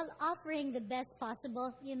while offering the best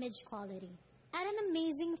possible image quality. At an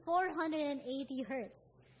amazing 480 Hz,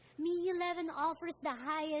 Mi 11 offers the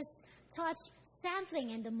highest touch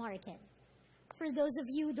sampling in the market. For those of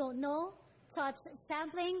you who don't know, touch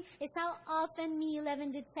sampling is how often Mi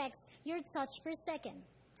 11 detects your touch per second.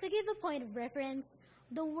 To give a point of reference,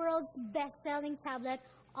 the world's best-selling tablet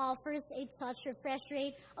offers a touch refresh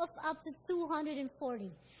rate of up to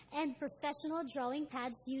 240, and professional drawing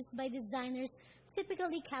pads used by designers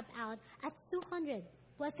typically cap out at 200.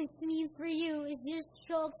 What this means for you is your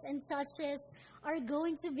strokes and touches are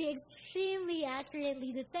going to be extremely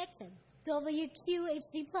accurately detected.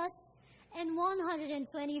 WQHD+ and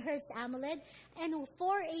 120 Hz AMOLED and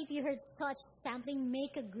 480 Hz touch sampling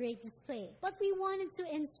make a great display. But we wanted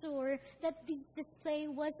to ensure that this display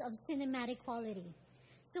was of cinematic quality,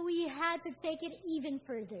 so we had to take it even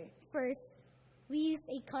further. First, we used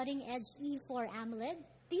a cutting-edge E4 AMOLED.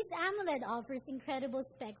 This AMOLED offers incredible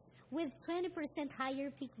specs with 20% higher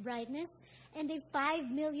peak brightness and a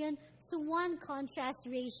 5 million to 1 contrast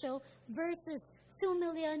ratio versus 2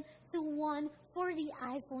 million to 1 for the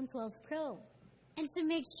iPhone 12 Pro. And to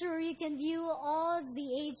make sure you can view all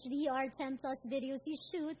the HDR10 Plus videos you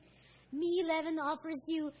shoot, Mi 11 offers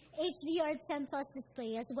you HDR10 Plus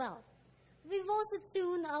display as well. We've also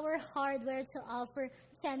tuned our hardware to offer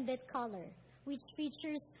 10-bit color, which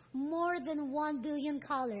features more than 1 billion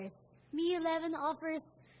colors. Mi 11 offers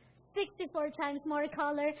 64 times more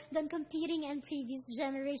color than competing and previous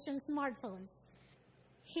generation smartphones.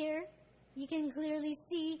 Here, you can clearly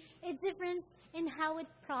see a difference in how it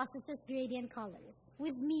processes gradient colors,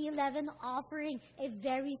 with Mi 11 offering a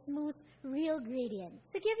very smooth, real gradient.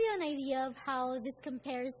 To give you an idea of how this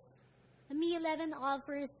compares, Mi 11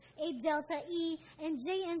 offers a delta E and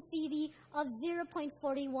JNCD of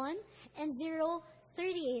 0.41 and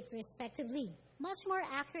 0.38 respectively, much more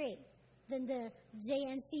accurate than the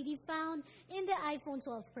JNCD found in the iPhone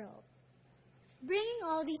 12 Pro. Bringing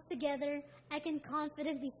all these together, I can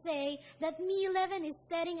confidently say that Mi 11 is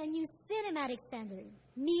setting a new cinematic standard.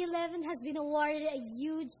 Mi 11 has been awarded a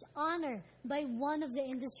huge honor by one of the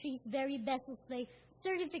industry's very best display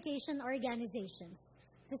certification organizations,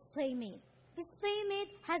 DisplayMate. DisplayMate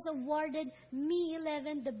has awarded Mi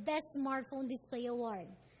 11 the Best Smartphone Display Award.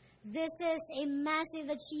 This is a massive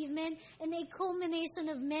achievement and a culmination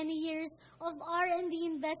of many years of R&D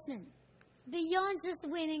investment. Beyond just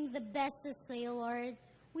winning the Best Display Award,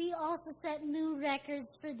 we also set new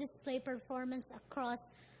records for display performance across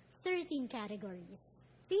 13 categories.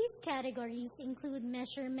 These categories include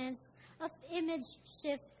measurements of image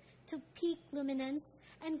shift to peak luminance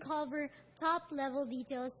and cover top-level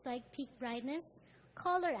details like peak brightness,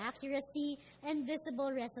 color accuracy, and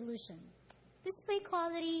visible resolution. Display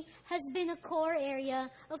quality has been a core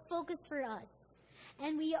area of focus for us,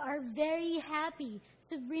 and we are very happy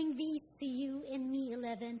to bring these to you in Mi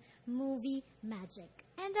 11 Movie Magic.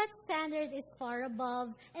 And that standard is far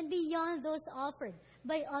above and beyond those offered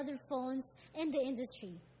by other phones in the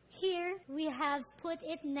industry. Here, we have put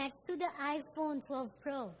it next to the iPhone 12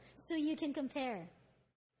 Pro so you can compare.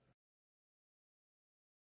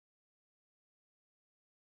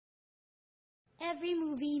 Every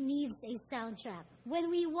movie needs a soundtrack. When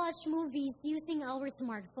we watch movies using our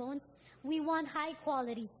smartphones, we want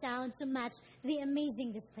high-quality sound to match the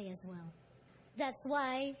amazing display as well. That's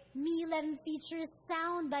why Mi 11 features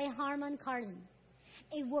sound by Harman Kardon,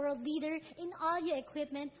 a world leader in audio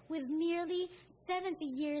equipment with nearly 70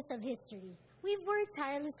 years of history. We've worked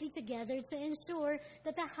tirelessly together to ensure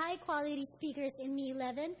that the high-quality speakers in Mi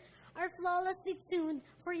 11 are flawlessly tuned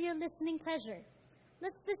for your listening pleasure.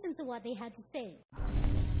 Let's listen to what they had to say.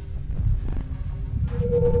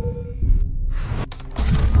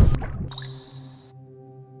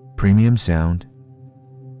 Premium sound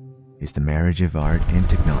is the marriage of art and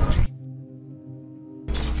technology.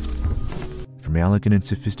 From elegant and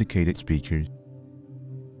sophisticated speakers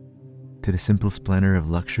to the simple splendor of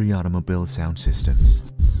luxury automobile sound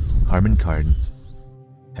systems, Harman Kardon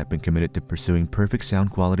have been committed to pursuing perfect sound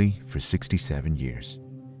quality for 67 years.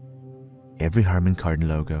 Every Harman Kardon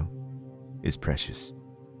logo is precious,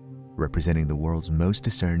 representing the world's most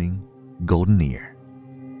discerning golden ear.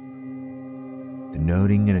 The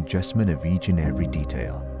noting and adjustment of each and every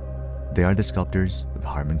detail. They are the sculptors of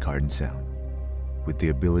Harman Kardon sound, with the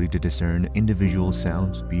ability to discern individual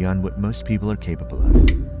sounds beyond what most people are capable of.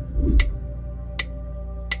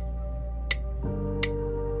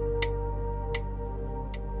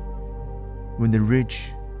 When the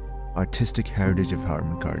rich, artistic heritage of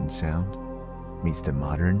Harman Kardon sound meets the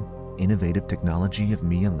modern, innovative technology of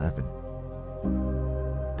Mi 11,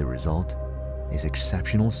 the result is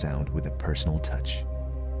exceptional sound with a personal touch.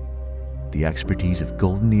 The expertise of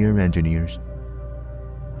golden ear engineers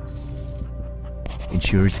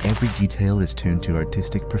ensures every detail is tuned to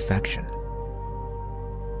artistic perfection.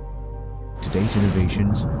 Today's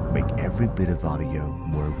innovations make every bit of audio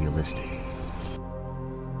more realistic.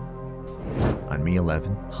 On Mi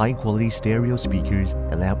 11, high-quality stereo speakers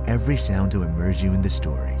allow every sound to immerse you in the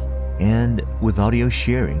story. And with audio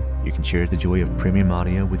sharing, you can share the joy of premium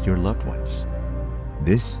audio with your loved ones.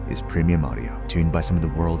 This is premium audio, tuned by some of the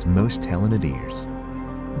world's most talented ears.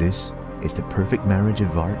 This is the perfect marriage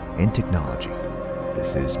of art and technology.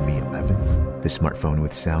 This is Mi 11, the smartphone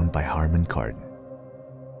with sound by Harman Kardon.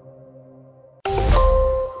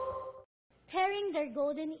 Pairing their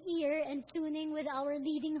golden ear and tuning with our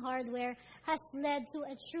leading hardware has led to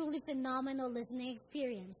a truly phenomenal listening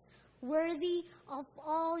experience, worthy of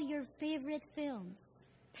all your favorite films.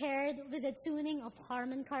 Paired with the tuning of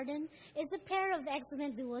Harman Kardon is a pair of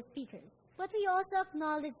excellent dual speakers. But we also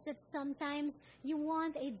acknowledge that sometimes you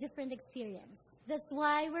want a different experience. That's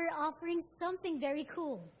why we're offering something very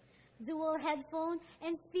cool. Dual headphone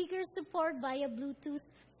and speaker support via Bluetooth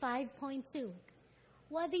 5.2.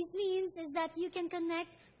 What this means is that you can connect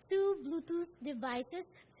two Bluetooth devices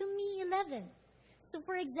to Mi 11. So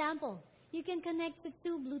for example, you can connect to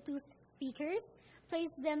two Bluetooth speakers,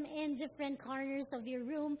 place them in different corners of your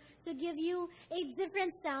room to give you a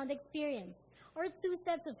different sound experience, or two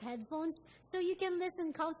sets of headphones so you can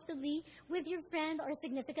listen comfortably with your friend or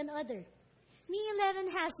significant other. Mi 11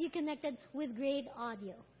 has you connected with great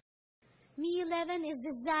audio. Mi 11 is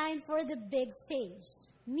designed for the big stage.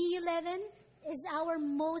 Mi 11 is our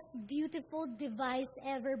most beautiful device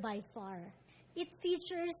ever by far. It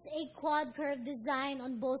features a quad curve design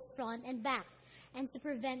on both front and back, and to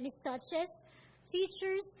prevent mistouches,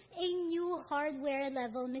 features a new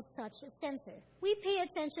hardware-level mistouch sensor. We pay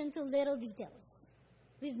attention to little details.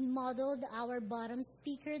 We've modeled our bottom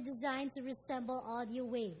speaker design to resemble audio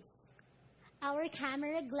waves. Our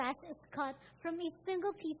camera glass is cut from a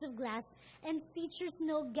single piece of glass and features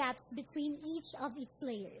no gaps between each of its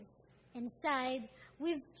layers. Inside,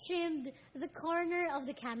 we've trimmed the corner of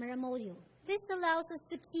the camera module. This allows us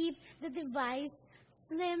to keep the device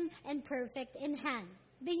slim and perfect in hand.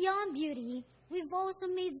 Beyond beauty, we've also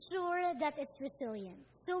made sure that it's resilient.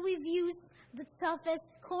 So we've used the toughest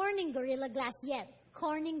Corning Gorilla Glass yet,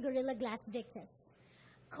 Corning Gorilla Glass Victus.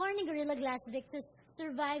 Corning Gorilla Glass Victus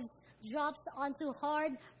survives drops onto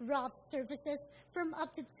hard, rough surfaces from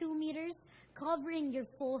up to 2 meters, covering your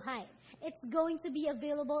full height. It's going to be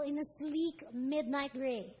available in a sleek midnight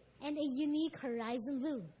gray and a unique horizon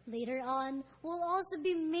blue. Later on, we'll also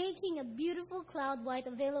be making a beautiful cloud white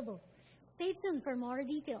available. Stay tuned for more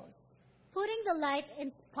details. Putting the light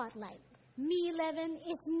in spotlight. Mi 11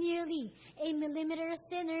 is nearly a millimeter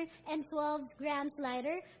thinner and 12 grams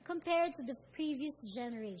lighter compared to the previous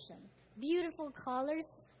generation. Beautiful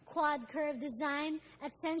colors, quad curve design,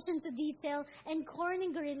 attention to detail, and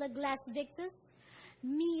Corning Gorilla Glass Victus,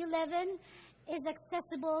 Mi 11 is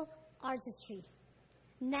accessible artistry.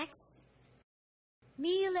 Next,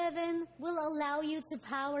 Mi 11 will allow you to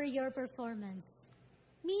power your performance.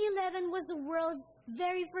 Mi 11 was the world's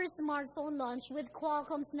very first smartphone launch with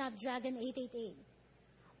Qualcomm Snapdragon 888.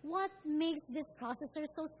 What makes this processor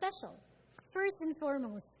so special? First and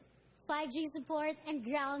foremost, 5G support and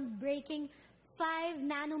groundbreaking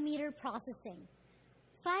 5-nanometer processing.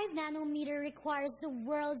 5-nanometer requires the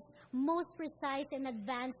world's most precise and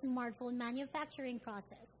advanced smartphone manufacturing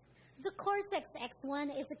process. The Cortex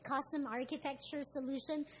X1 is a custom architecture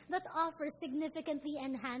solution that offers significantly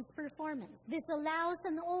enhanced performance. This allows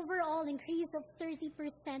an overall increase of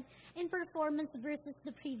 30% in performance versus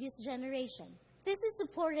the previous generation. This is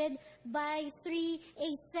supported by 3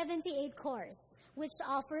 A78 cores, which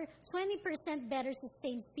offer 20% better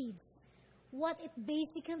sustained speeds. What it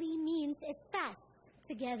basically means is fast.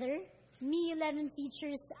 Together, Mi 11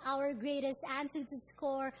 features our greatest Antutu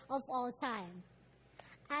score of all time.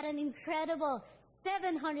 At an incredible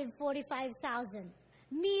 745,000,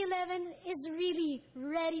 Mi 11 is really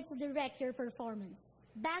ready to direct your performance.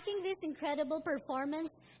 Backing this incredible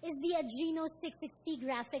performance is the Adreno 660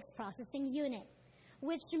 graphics processing unit,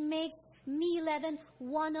 which makes Mi 11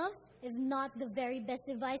 one of, if not the very best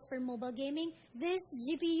device for mobile gaming. This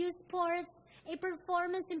GPU sports a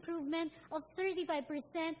performance improvement of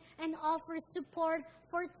 35% and offers support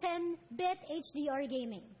for 10-bit HDR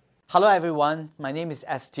gaming. Hello everyone, my name is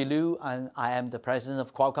S.T. Liu and I am the President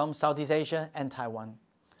of Qualcomm Southeast Asia and Taiwan.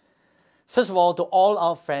 First of all, to all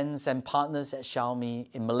our friends and partners at Xiaomi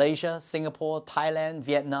in Malaysia, Singapore, Thailand,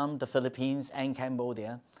 Vietnam, the Philippines and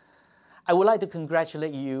Cambodia, I would like to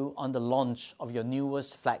congratulate you on the launch of your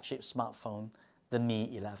newest flagship smartphone, the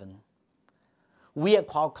Mi 11. We at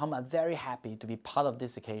Qualcomm are very happy to be part of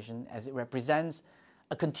this occasion as it represents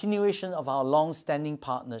a continuation of our long-standing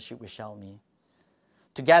partnership with Xiaomi.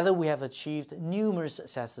 Together, we have achieved numerous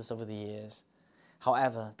successes over the years.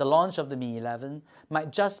 However, the launch of the Mi 11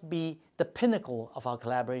 might just be the pinnacle of our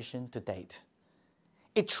collaboration to date.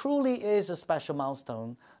 It truly is a special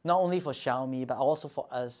milestone, not only for Xiaomi, but also for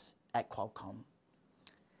us at Qualcomm.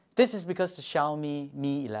 This is because the Xiaomi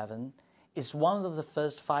Mi 11 is one of the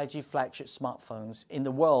first 5G flagship smartphones in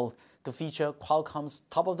the world to feature Qualcomm's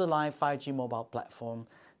top-of-the-line 5G mobile platform,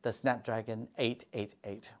 the Snapdragon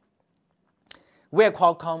 888. We at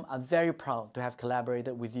Qualcomm are very proud to have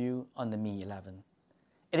collaborated with you on the Mi 11.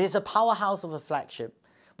 It is a powerhouse of a flagship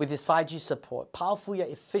with its 5G support, powerful yet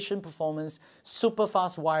efficient performance, super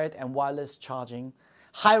fast wired and wireless charging,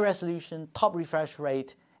 high resolution, top refresh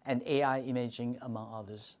rate, and AI imaging, among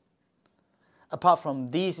others. Apart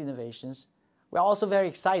from these innovations, we are also very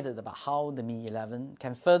excited about how the Mi 11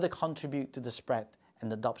 can further contribute to the spread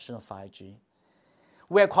and adoption of 5G.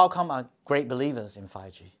 We at Qualcomm are great believers in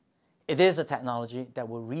 5G. It is a technology that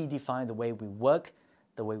will redefine the way we work,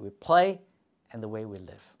 the way we play, and the way we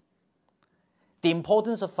live. The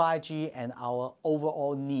importance of 5G and our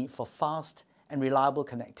overall need for fast and reliable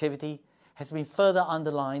connectivity has been further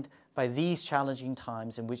underlined by these challenging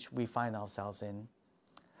times in which we find ourselves in.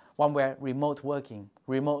 One where remote working,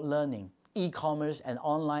 remote learning, e-commerce and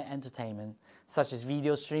online entertainment, such as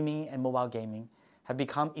video streaming and mobile gaming, have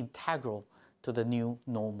become integral to the new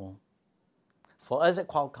normal. For us at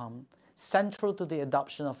Qualcomm, central to the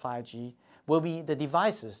adoption of 5G will be the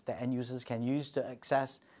devices that end users can use to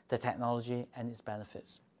access the technology and its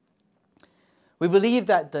benefits. We believe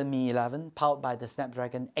that the Mi 11, powered by the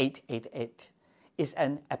Snapdragon 888, is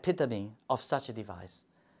an epitome of such a device,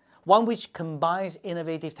 one which combines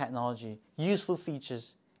innovative technology, useful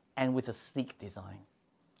features, and with a sleek design.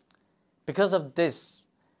 Because of this,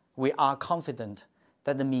 we are confident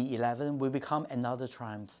that the Mi 11 will become another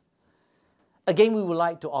triumph. Again, we would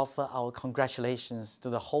like to offer our congratulations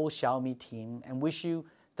to the whole Xiaomi team and wish you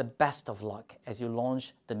the best of luck as you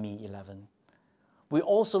launch the Mi 11. We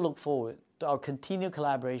also look forward to our continued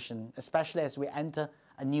collaboration, especially as we enter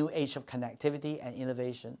a new age of connectivity and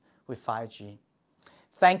innovation with 5G.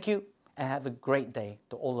 Thank you and have a great day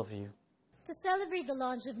to all of you. To celebrate the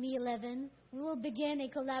launch of Mi 11, we will begin a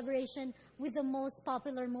collaboration with the most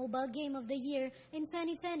popular mobile game of the year in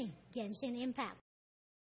 2020, Genshin Impact.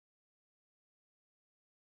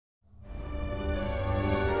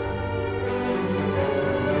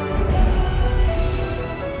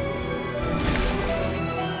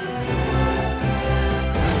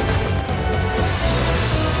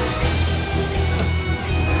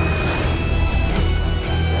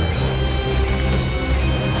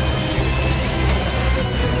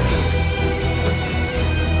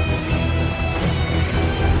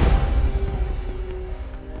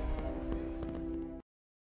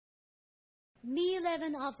 Mi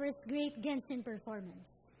 11 offers great Genshin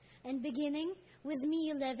performance. And beginning with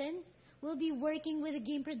Mi 11, we'll be working with the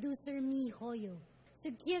game producer miHoYo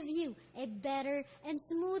to give you a better and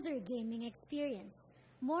smoother gaming experience.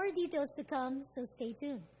 More details to come, so stay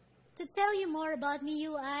tuned. To tell you more about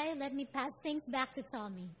MIUI, let me pass things back to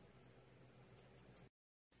Tommy.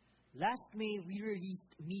 Last May, we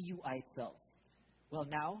released MIUI 12. Well,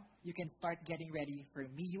 now, you can start getting ready for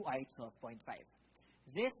MIUI 12.5.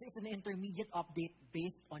 This is an intermediate update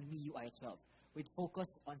based on MIUI 12, with focus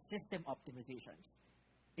on system optimizations.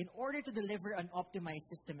 In order to deliver an optimized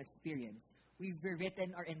system experience, we've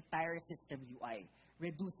rewritten our entire system UI,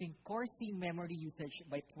 reducing core scene memory usage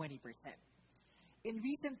by 20%. In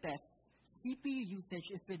recent tests, CPU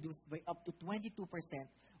usage is reduced by up to 22%,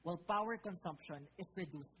 while power consumption is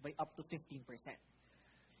reduced by up to 15%.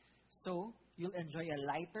 So, you'll enjoy a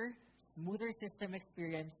lighter, smoother system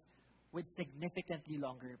experience with significantly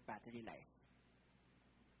longer battery life.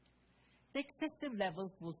 Take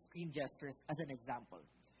system-level full-screen gestures as an example.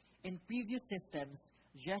 In previous systems,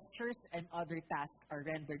 gestures and other tasks are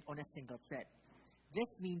rendered on a single thread.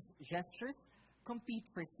 This means gestures compete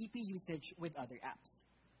for CPU usage with other apps.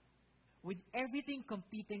 With everything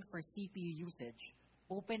competing for CPU usage,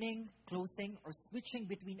 opening, closing, or switching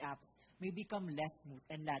between apps may become less smooth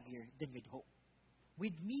and laggier than we'd hope.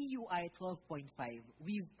 With MIUI 12.5,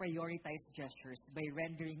 we've prioritized gestures by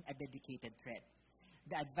rendering a dedicated thread.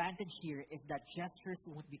 The advantage here is that gestures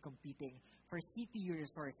won't be competing for CPU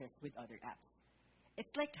resources with other apps. It's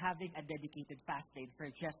like having a dedicated fast lane for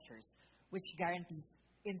gestures, which guarantees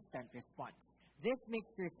instant response. This makes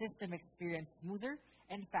your system experience smoother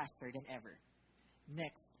and faster than ever.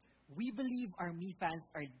 Next, we believe our Mi fans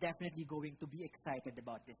are definitely going to be excited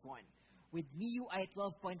about this one. With MIUI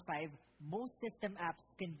 12.5, most system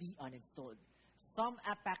apps can be uninstalled. Some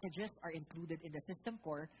app packages are included in the system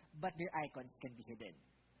core, but their icons can be hidden.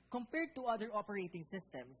 Compared to other operating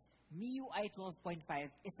systems, MIUI 12.5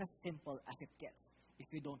 is as simple as it gets. If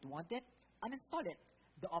you don't want it, uninstall it.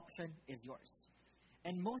 The option is yours.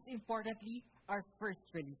 And most importantly, our first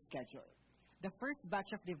release schedule. The first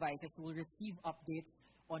batch of devices will receive updates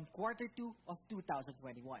on Q2 of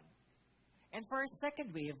 2021. And for our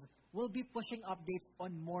second wave, we'll be pushing updates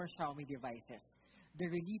on more Xiaomi devices. The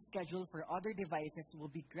release schedule for other devices will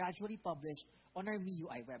be gradually published on our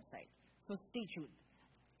MIUI website. So stay tuned.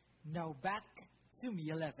 Now back to Mi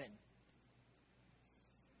 11.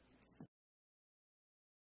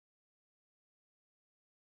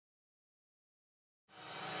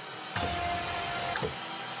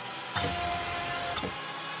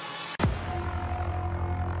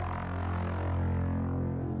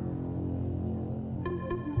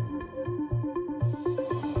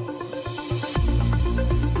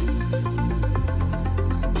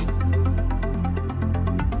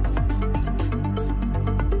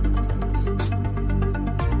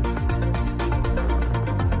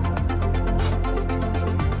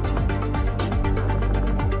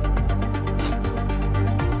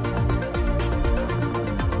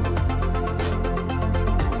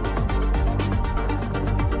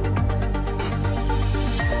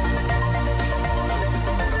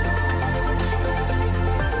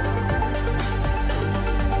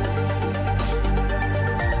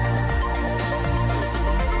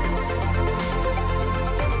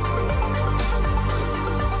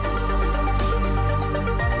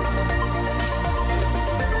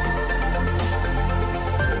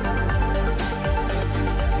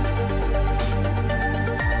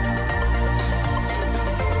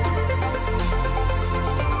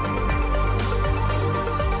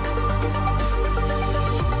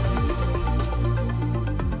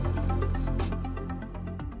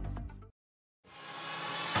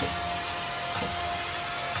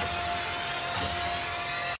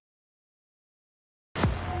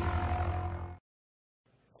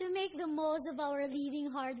 To make the most of our leading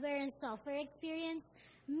hardware and software experience,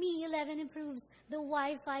 Mi 11 improves the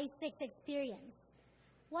Wi-Fi 6 experience.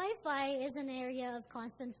 Wi-Fi is an area of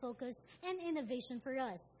constant focus and innovation for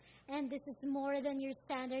us, and this is more than your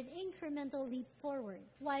standard incremental leap forward.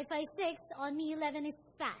 Wi-Fi 6 on Mi 11 is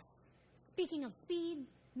fast. Speaking of speed,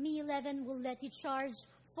 Mi 11 will let you charge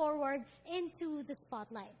forward into the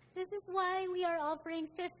spotlight. This is why we are offering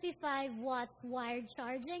 55 watts wired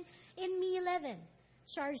charging in Mi 11.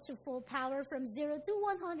 Charge to full power from 0 to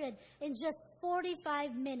 100 in just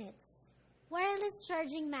 45 minutes. Wireless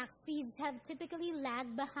charging max speeds have typically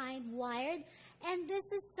lagged behind wired, and this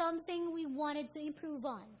is something we wanted to improve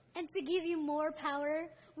on. And to give you more power,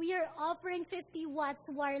 we are offering 50 watts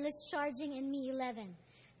wireless charging in Mi 11.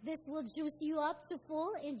 This will juice you up to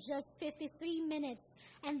full in just 53 minutes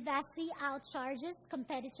and vastly outcharges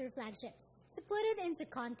competitor flagships. To put it into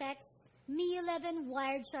context, Mi 11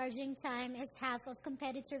 wired charging time is half of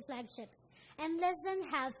competitor flagships and less than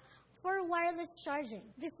half for wireless charging.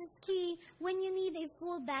 This is key when you need a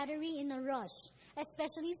full battery in a rush,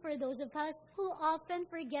 especially for those of us who often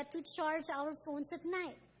forget to charge our phones at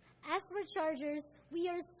night. As for chargers, we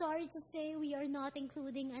are sorry to say we are not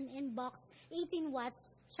including an inbox 18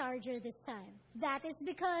 watts charger this time. That is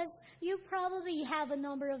because you probably have a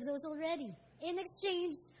number of those already. In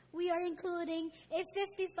exchange, we are including a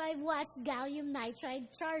 55 watts gallium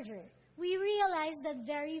nitride charger. We realize that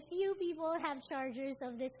very few people have chargers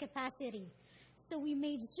of this capacity, so we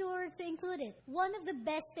made sure to include it. One of the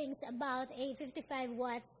best things about a 55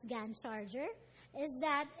 watts GAN charger is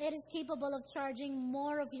that it is capable of charging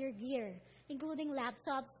more of your gear, including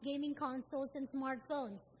laptops, gaming consoles, and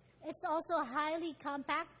smartphones. It's also highly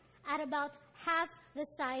compact at about half the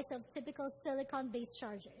size of typical silicon-based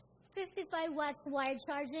chargers. 55 watts wired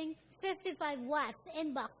charging, 55 watts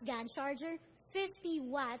inbox GAN charger, 50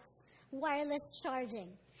 watts wireless charging.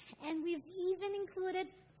 And we've even included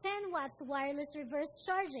 10 watts wireless reverse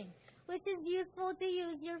charging, which is useful to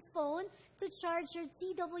use your phone to charge your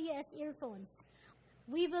TWS earphones.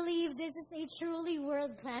 We believe this is a truly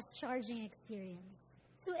world-class charging experience.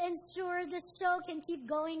 To ensure the show can keep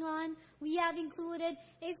going on, we have included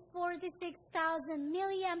a 46,000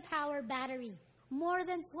 milliamp hour battery, more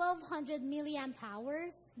than 1,200 milliamp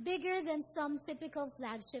hours, bigger than some typical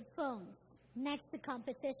flagship phones. Next to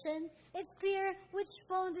competition, it's clear which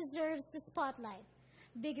phone deserves the spotlight.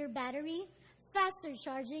 Bigger battery, faster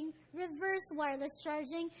charging, reverse wireless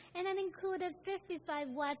charging, and an included 55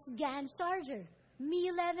 watts GAN charger. Mi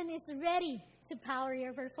 11 is ready to power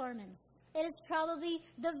your performance. It is probably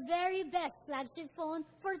the very best flagship phone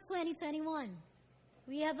for 2021.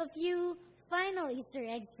 We have a few final Easter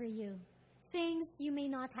eggs for you. Things you may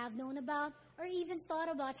not have known about or even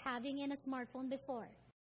thought about having in a smartphone before.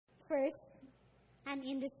 First, an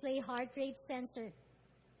in-display heart rate sensor.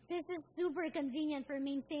 This is super convenient for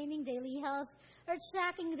maintaining daily health or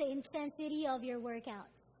tracking the intensity of your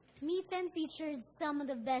workouts. Mi 10 featured some of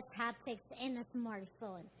the best haptics in a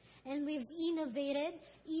smartphone, and we've innovated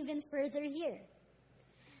even further here.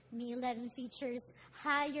 Mi 11 features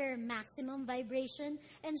higher maximum vibration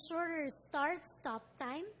and shorter start-stop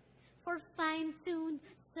time for fine-tuned,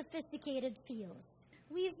 sophisticated feels.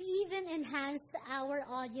 We've even enhanced our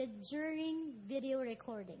audio during video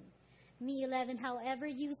recording. Mi 11, however,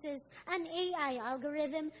 uses an AI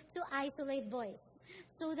algorithm to isolate voice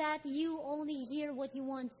so that you only hear what you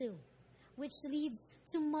want to, which leads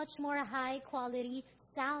to much more high-quality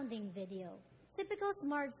sounding video. Typical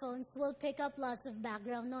smartphones will pick up lots of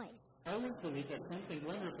background noise. I always believe that something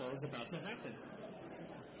wonderful is about to happen.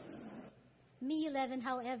 Mi 11,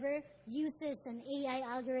 however, uses an AI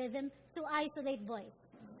algorithm to isolate voice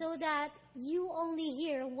so that you only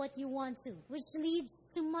hear what you want to, which leads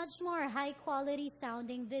to much more high-quality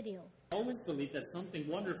sounding video. I always believe that something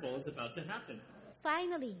wonderful is about to happen.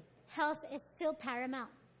 Finally, health is still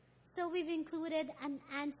paramount, so we've included an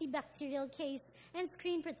antibacterial case and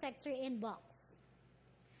screen protector in box.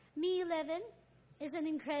 Mi 11 is an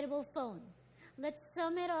incredible phone. Let's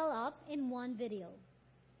sum it all up in one video.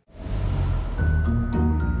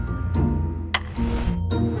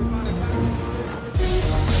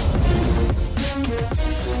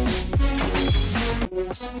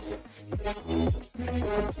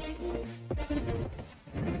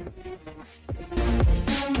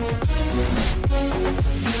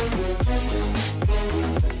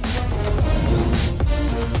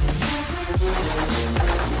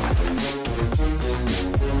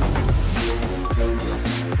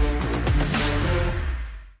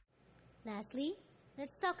 Lastly,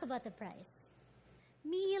 let's talk about the price.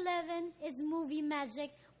 Mi 11 is movie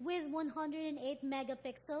magic with 108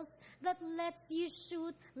 megapixels that lets you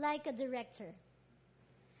shoot like a director.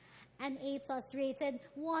 An A+ rated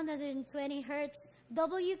 120 Hz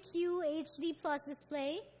WQHD+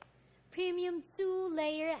 display, premium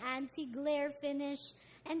 2-layer anti-glare finish,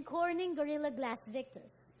 and Corning Gorilla Glass Victus.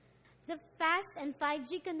 The fast and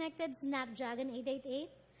 5G connected Snapdragon 888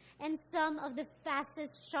 and some of the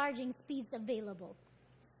fastest charging speeds available.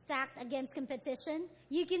 Stacked against competition,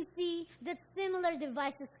 you can see that similar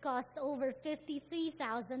devices cost over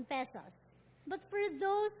 53,000 pesos. But for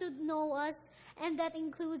those who know us, and that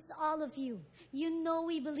includes all of you, you know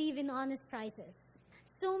we believe in honest prices.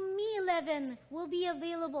 So Mi 11 will be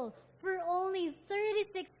available for only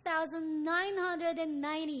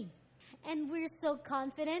 36,990. And we're so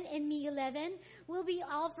confident in Mi 11, we'll be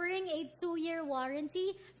offering a 2-year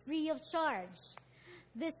warranty free of charge.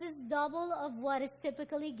 This is double of what is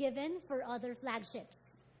typically given for other flagships.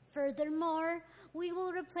 Furthermore, we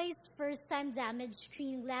will replace first-time damaged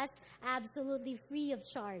screen glass absolutely free of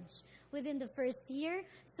charge within the first year,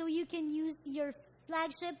 so you can use your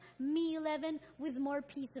flagship Mi 11 with more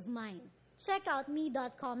peace of mind. Check out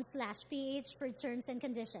mi.com/ph for terms and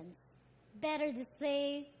conditions. Better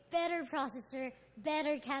display, better processor,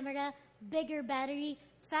 better camera, bigger battery,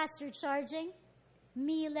 faster charging.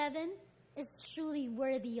 Mi 11 is truly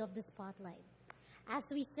worthy of the spotlight. As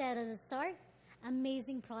we said at the start,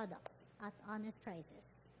 amazing products at honest prices.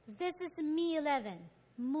 This is Mi 11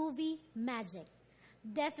 Movie Magic,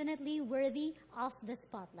 definitely worthy of the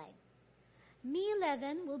spotlight. Mi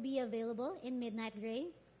 11 will be available in Midnight Gray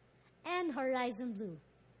and Horizon Blue.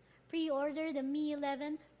 Pre-order the Mi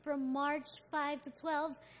 11 from March 5 to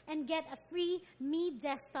 12 and get a free Mi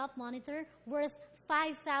desktop monitor worth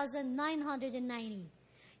 $5,990.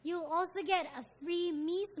 You'll also get a free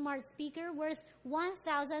Mi smart speaker worth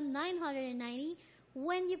 $1,990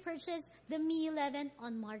 when you purchase the Mi 11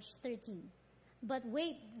 on March 13. But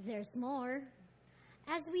wait, there's more.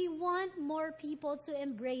 As we want more people to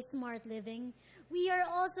embrace smart living, we are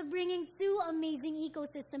also bringing 2 amazing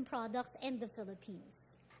ecosystem products in the Philippines.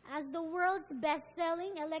 As the world's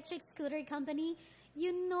best-selling electric scooter company,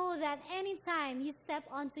 you know that anytime you step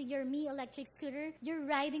onto your Mi electric scooter, you're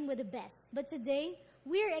riding with the best. But today,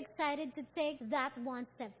 we're excited to take that one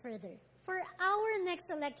step further. For our next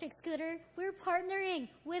electric scooter, we're partnering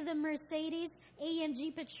with the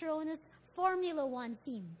Mercedes-AMG Petronas Formula One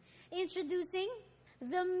team. Introducing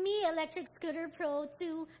the Mi Electric Scooter Pro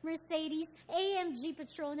 2 Mercedes-AMG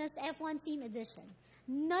Petronas F1 Team Edition.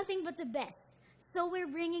 Nothing but the best. So we're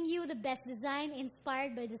bringing you the best design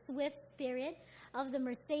inspired by the swift spirit of the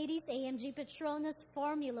Mercedes-AMG Petronas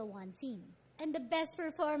Formula One team. And the best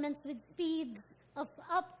performance with speeds of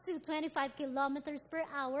up to 25 kilometers per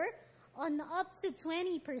hour on up to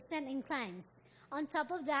 20% inclines. On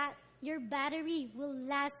top of that, your battery will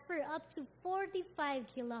last for up to 45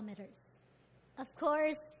 kilometers. Of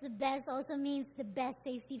course, the best also means the best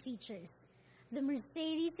safety features. The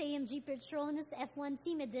Mercedes-AMG Petronas F1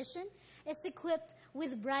 Team Edition is equipped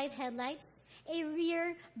with bright headlights, a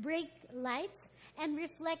rear brake light, and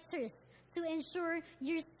reflectors to ensure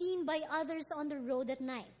you're seen by others on the road at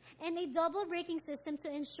night, and a double braking system to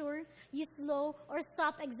ensure you slow or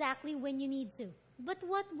stop exactly when you need to. But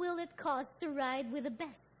what will it cost to ride with the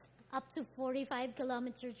best? Up to 45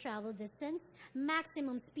 kilometer travel distance,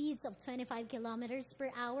 maximum speeds of 25 kilometers per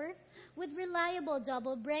hour, with reliable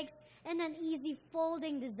double brakes and an easy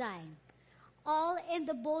folding design. All in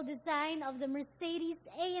the bold design of the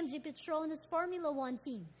Mercedes-AMG Petronas Formula One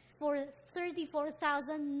team for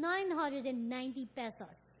 34,990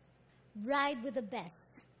 pesos. Ride with the best.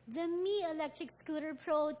 The Mi Electric Scooter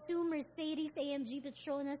Pro 2 Mercedes-AMG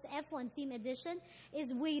Petronas F1 Team Edition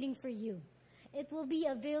is waiting for you. It will be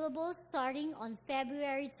available starting on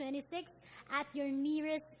February 26th at your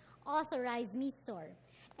nearest authorized Mi store.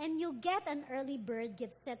 And you'll get an early bird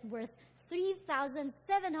gift set worth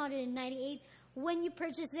 3,798 when you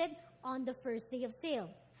purchase it on the first day of sale.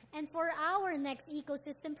 And for our next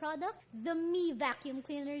ecosystem product, the Mi Vacuum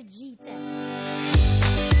Cleaner G10.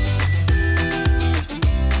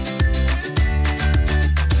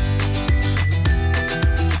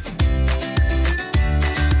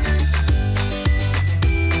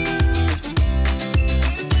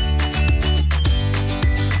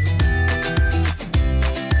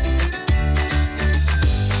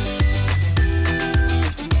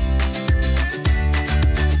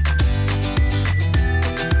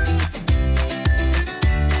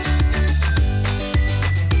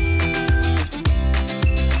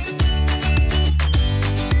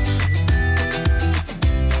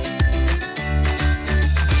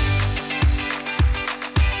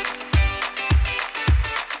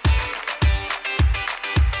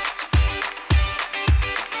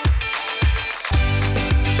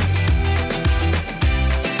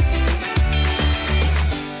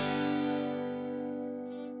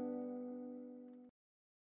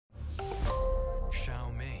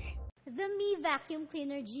 The Mi Vacuum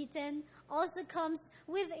Cleaner G10 also comes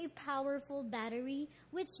with a powerful battery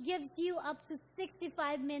which gives you up to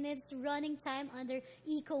 65 minutes running time under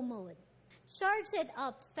eco mode. Charge it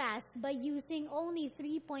up fast by using only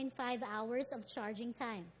 3.5 hours of charging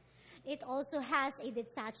time. It also has a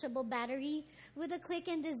detachable battery with a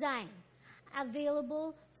click-in design,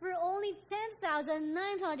 available for only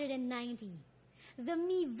 10,990. The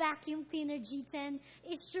Mi Vacuum Cleaner G10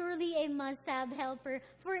 is surely a must-have helper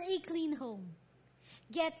for a clean home.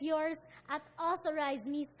 Get yours at authorized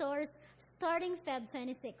Mi stores starting Feb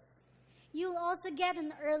 26. You'll also get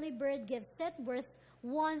an early bird gift set worth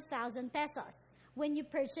 1,000 pesos when you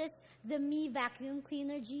purchase the Mi Vacuum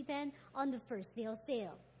Cleaner G10 on the first day of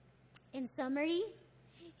sale. In summary,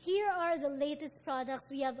 here are the latest products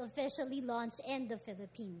we have officially launched in the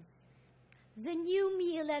Philippines. The new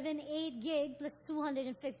Mi 11 8GB plus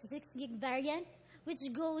 256GB variant, which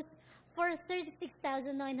goes for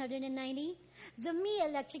 36,990. The Mi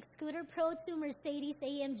Electric Scooter Pro 2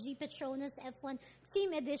 Mercedes-AMG Petronas F1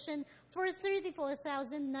 Team Edition for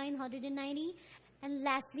 34,990. And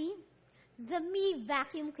lastly, the Mi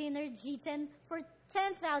Vacuum Cleaner G10 for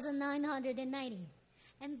 10,990.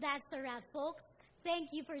 And that's a wrap, folks.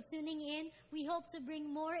 Thank you for tuning in. We hope to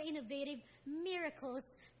bring more innovative miracles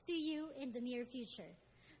to you in the near future.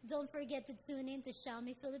 Don't forget to tune in to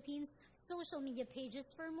Xiaomi Philippines social media pages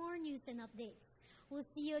for more news and updates. We'll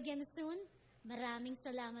see you again soon. Maraming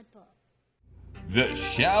salamat po. The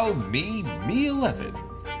Xiaomi Mi 11.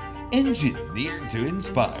 Engineered to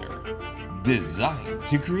inspire. Designed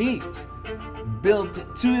to create. Built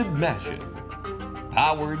to imagine.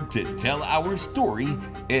 Powered to tell our story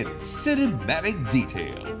in cinematic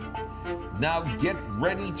detail. Now get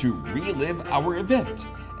ready to relive our event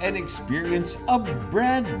and experience a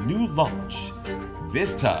brand new launch.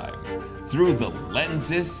 This time, through the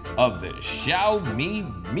lenses of the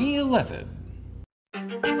Xiaomi Mi 11.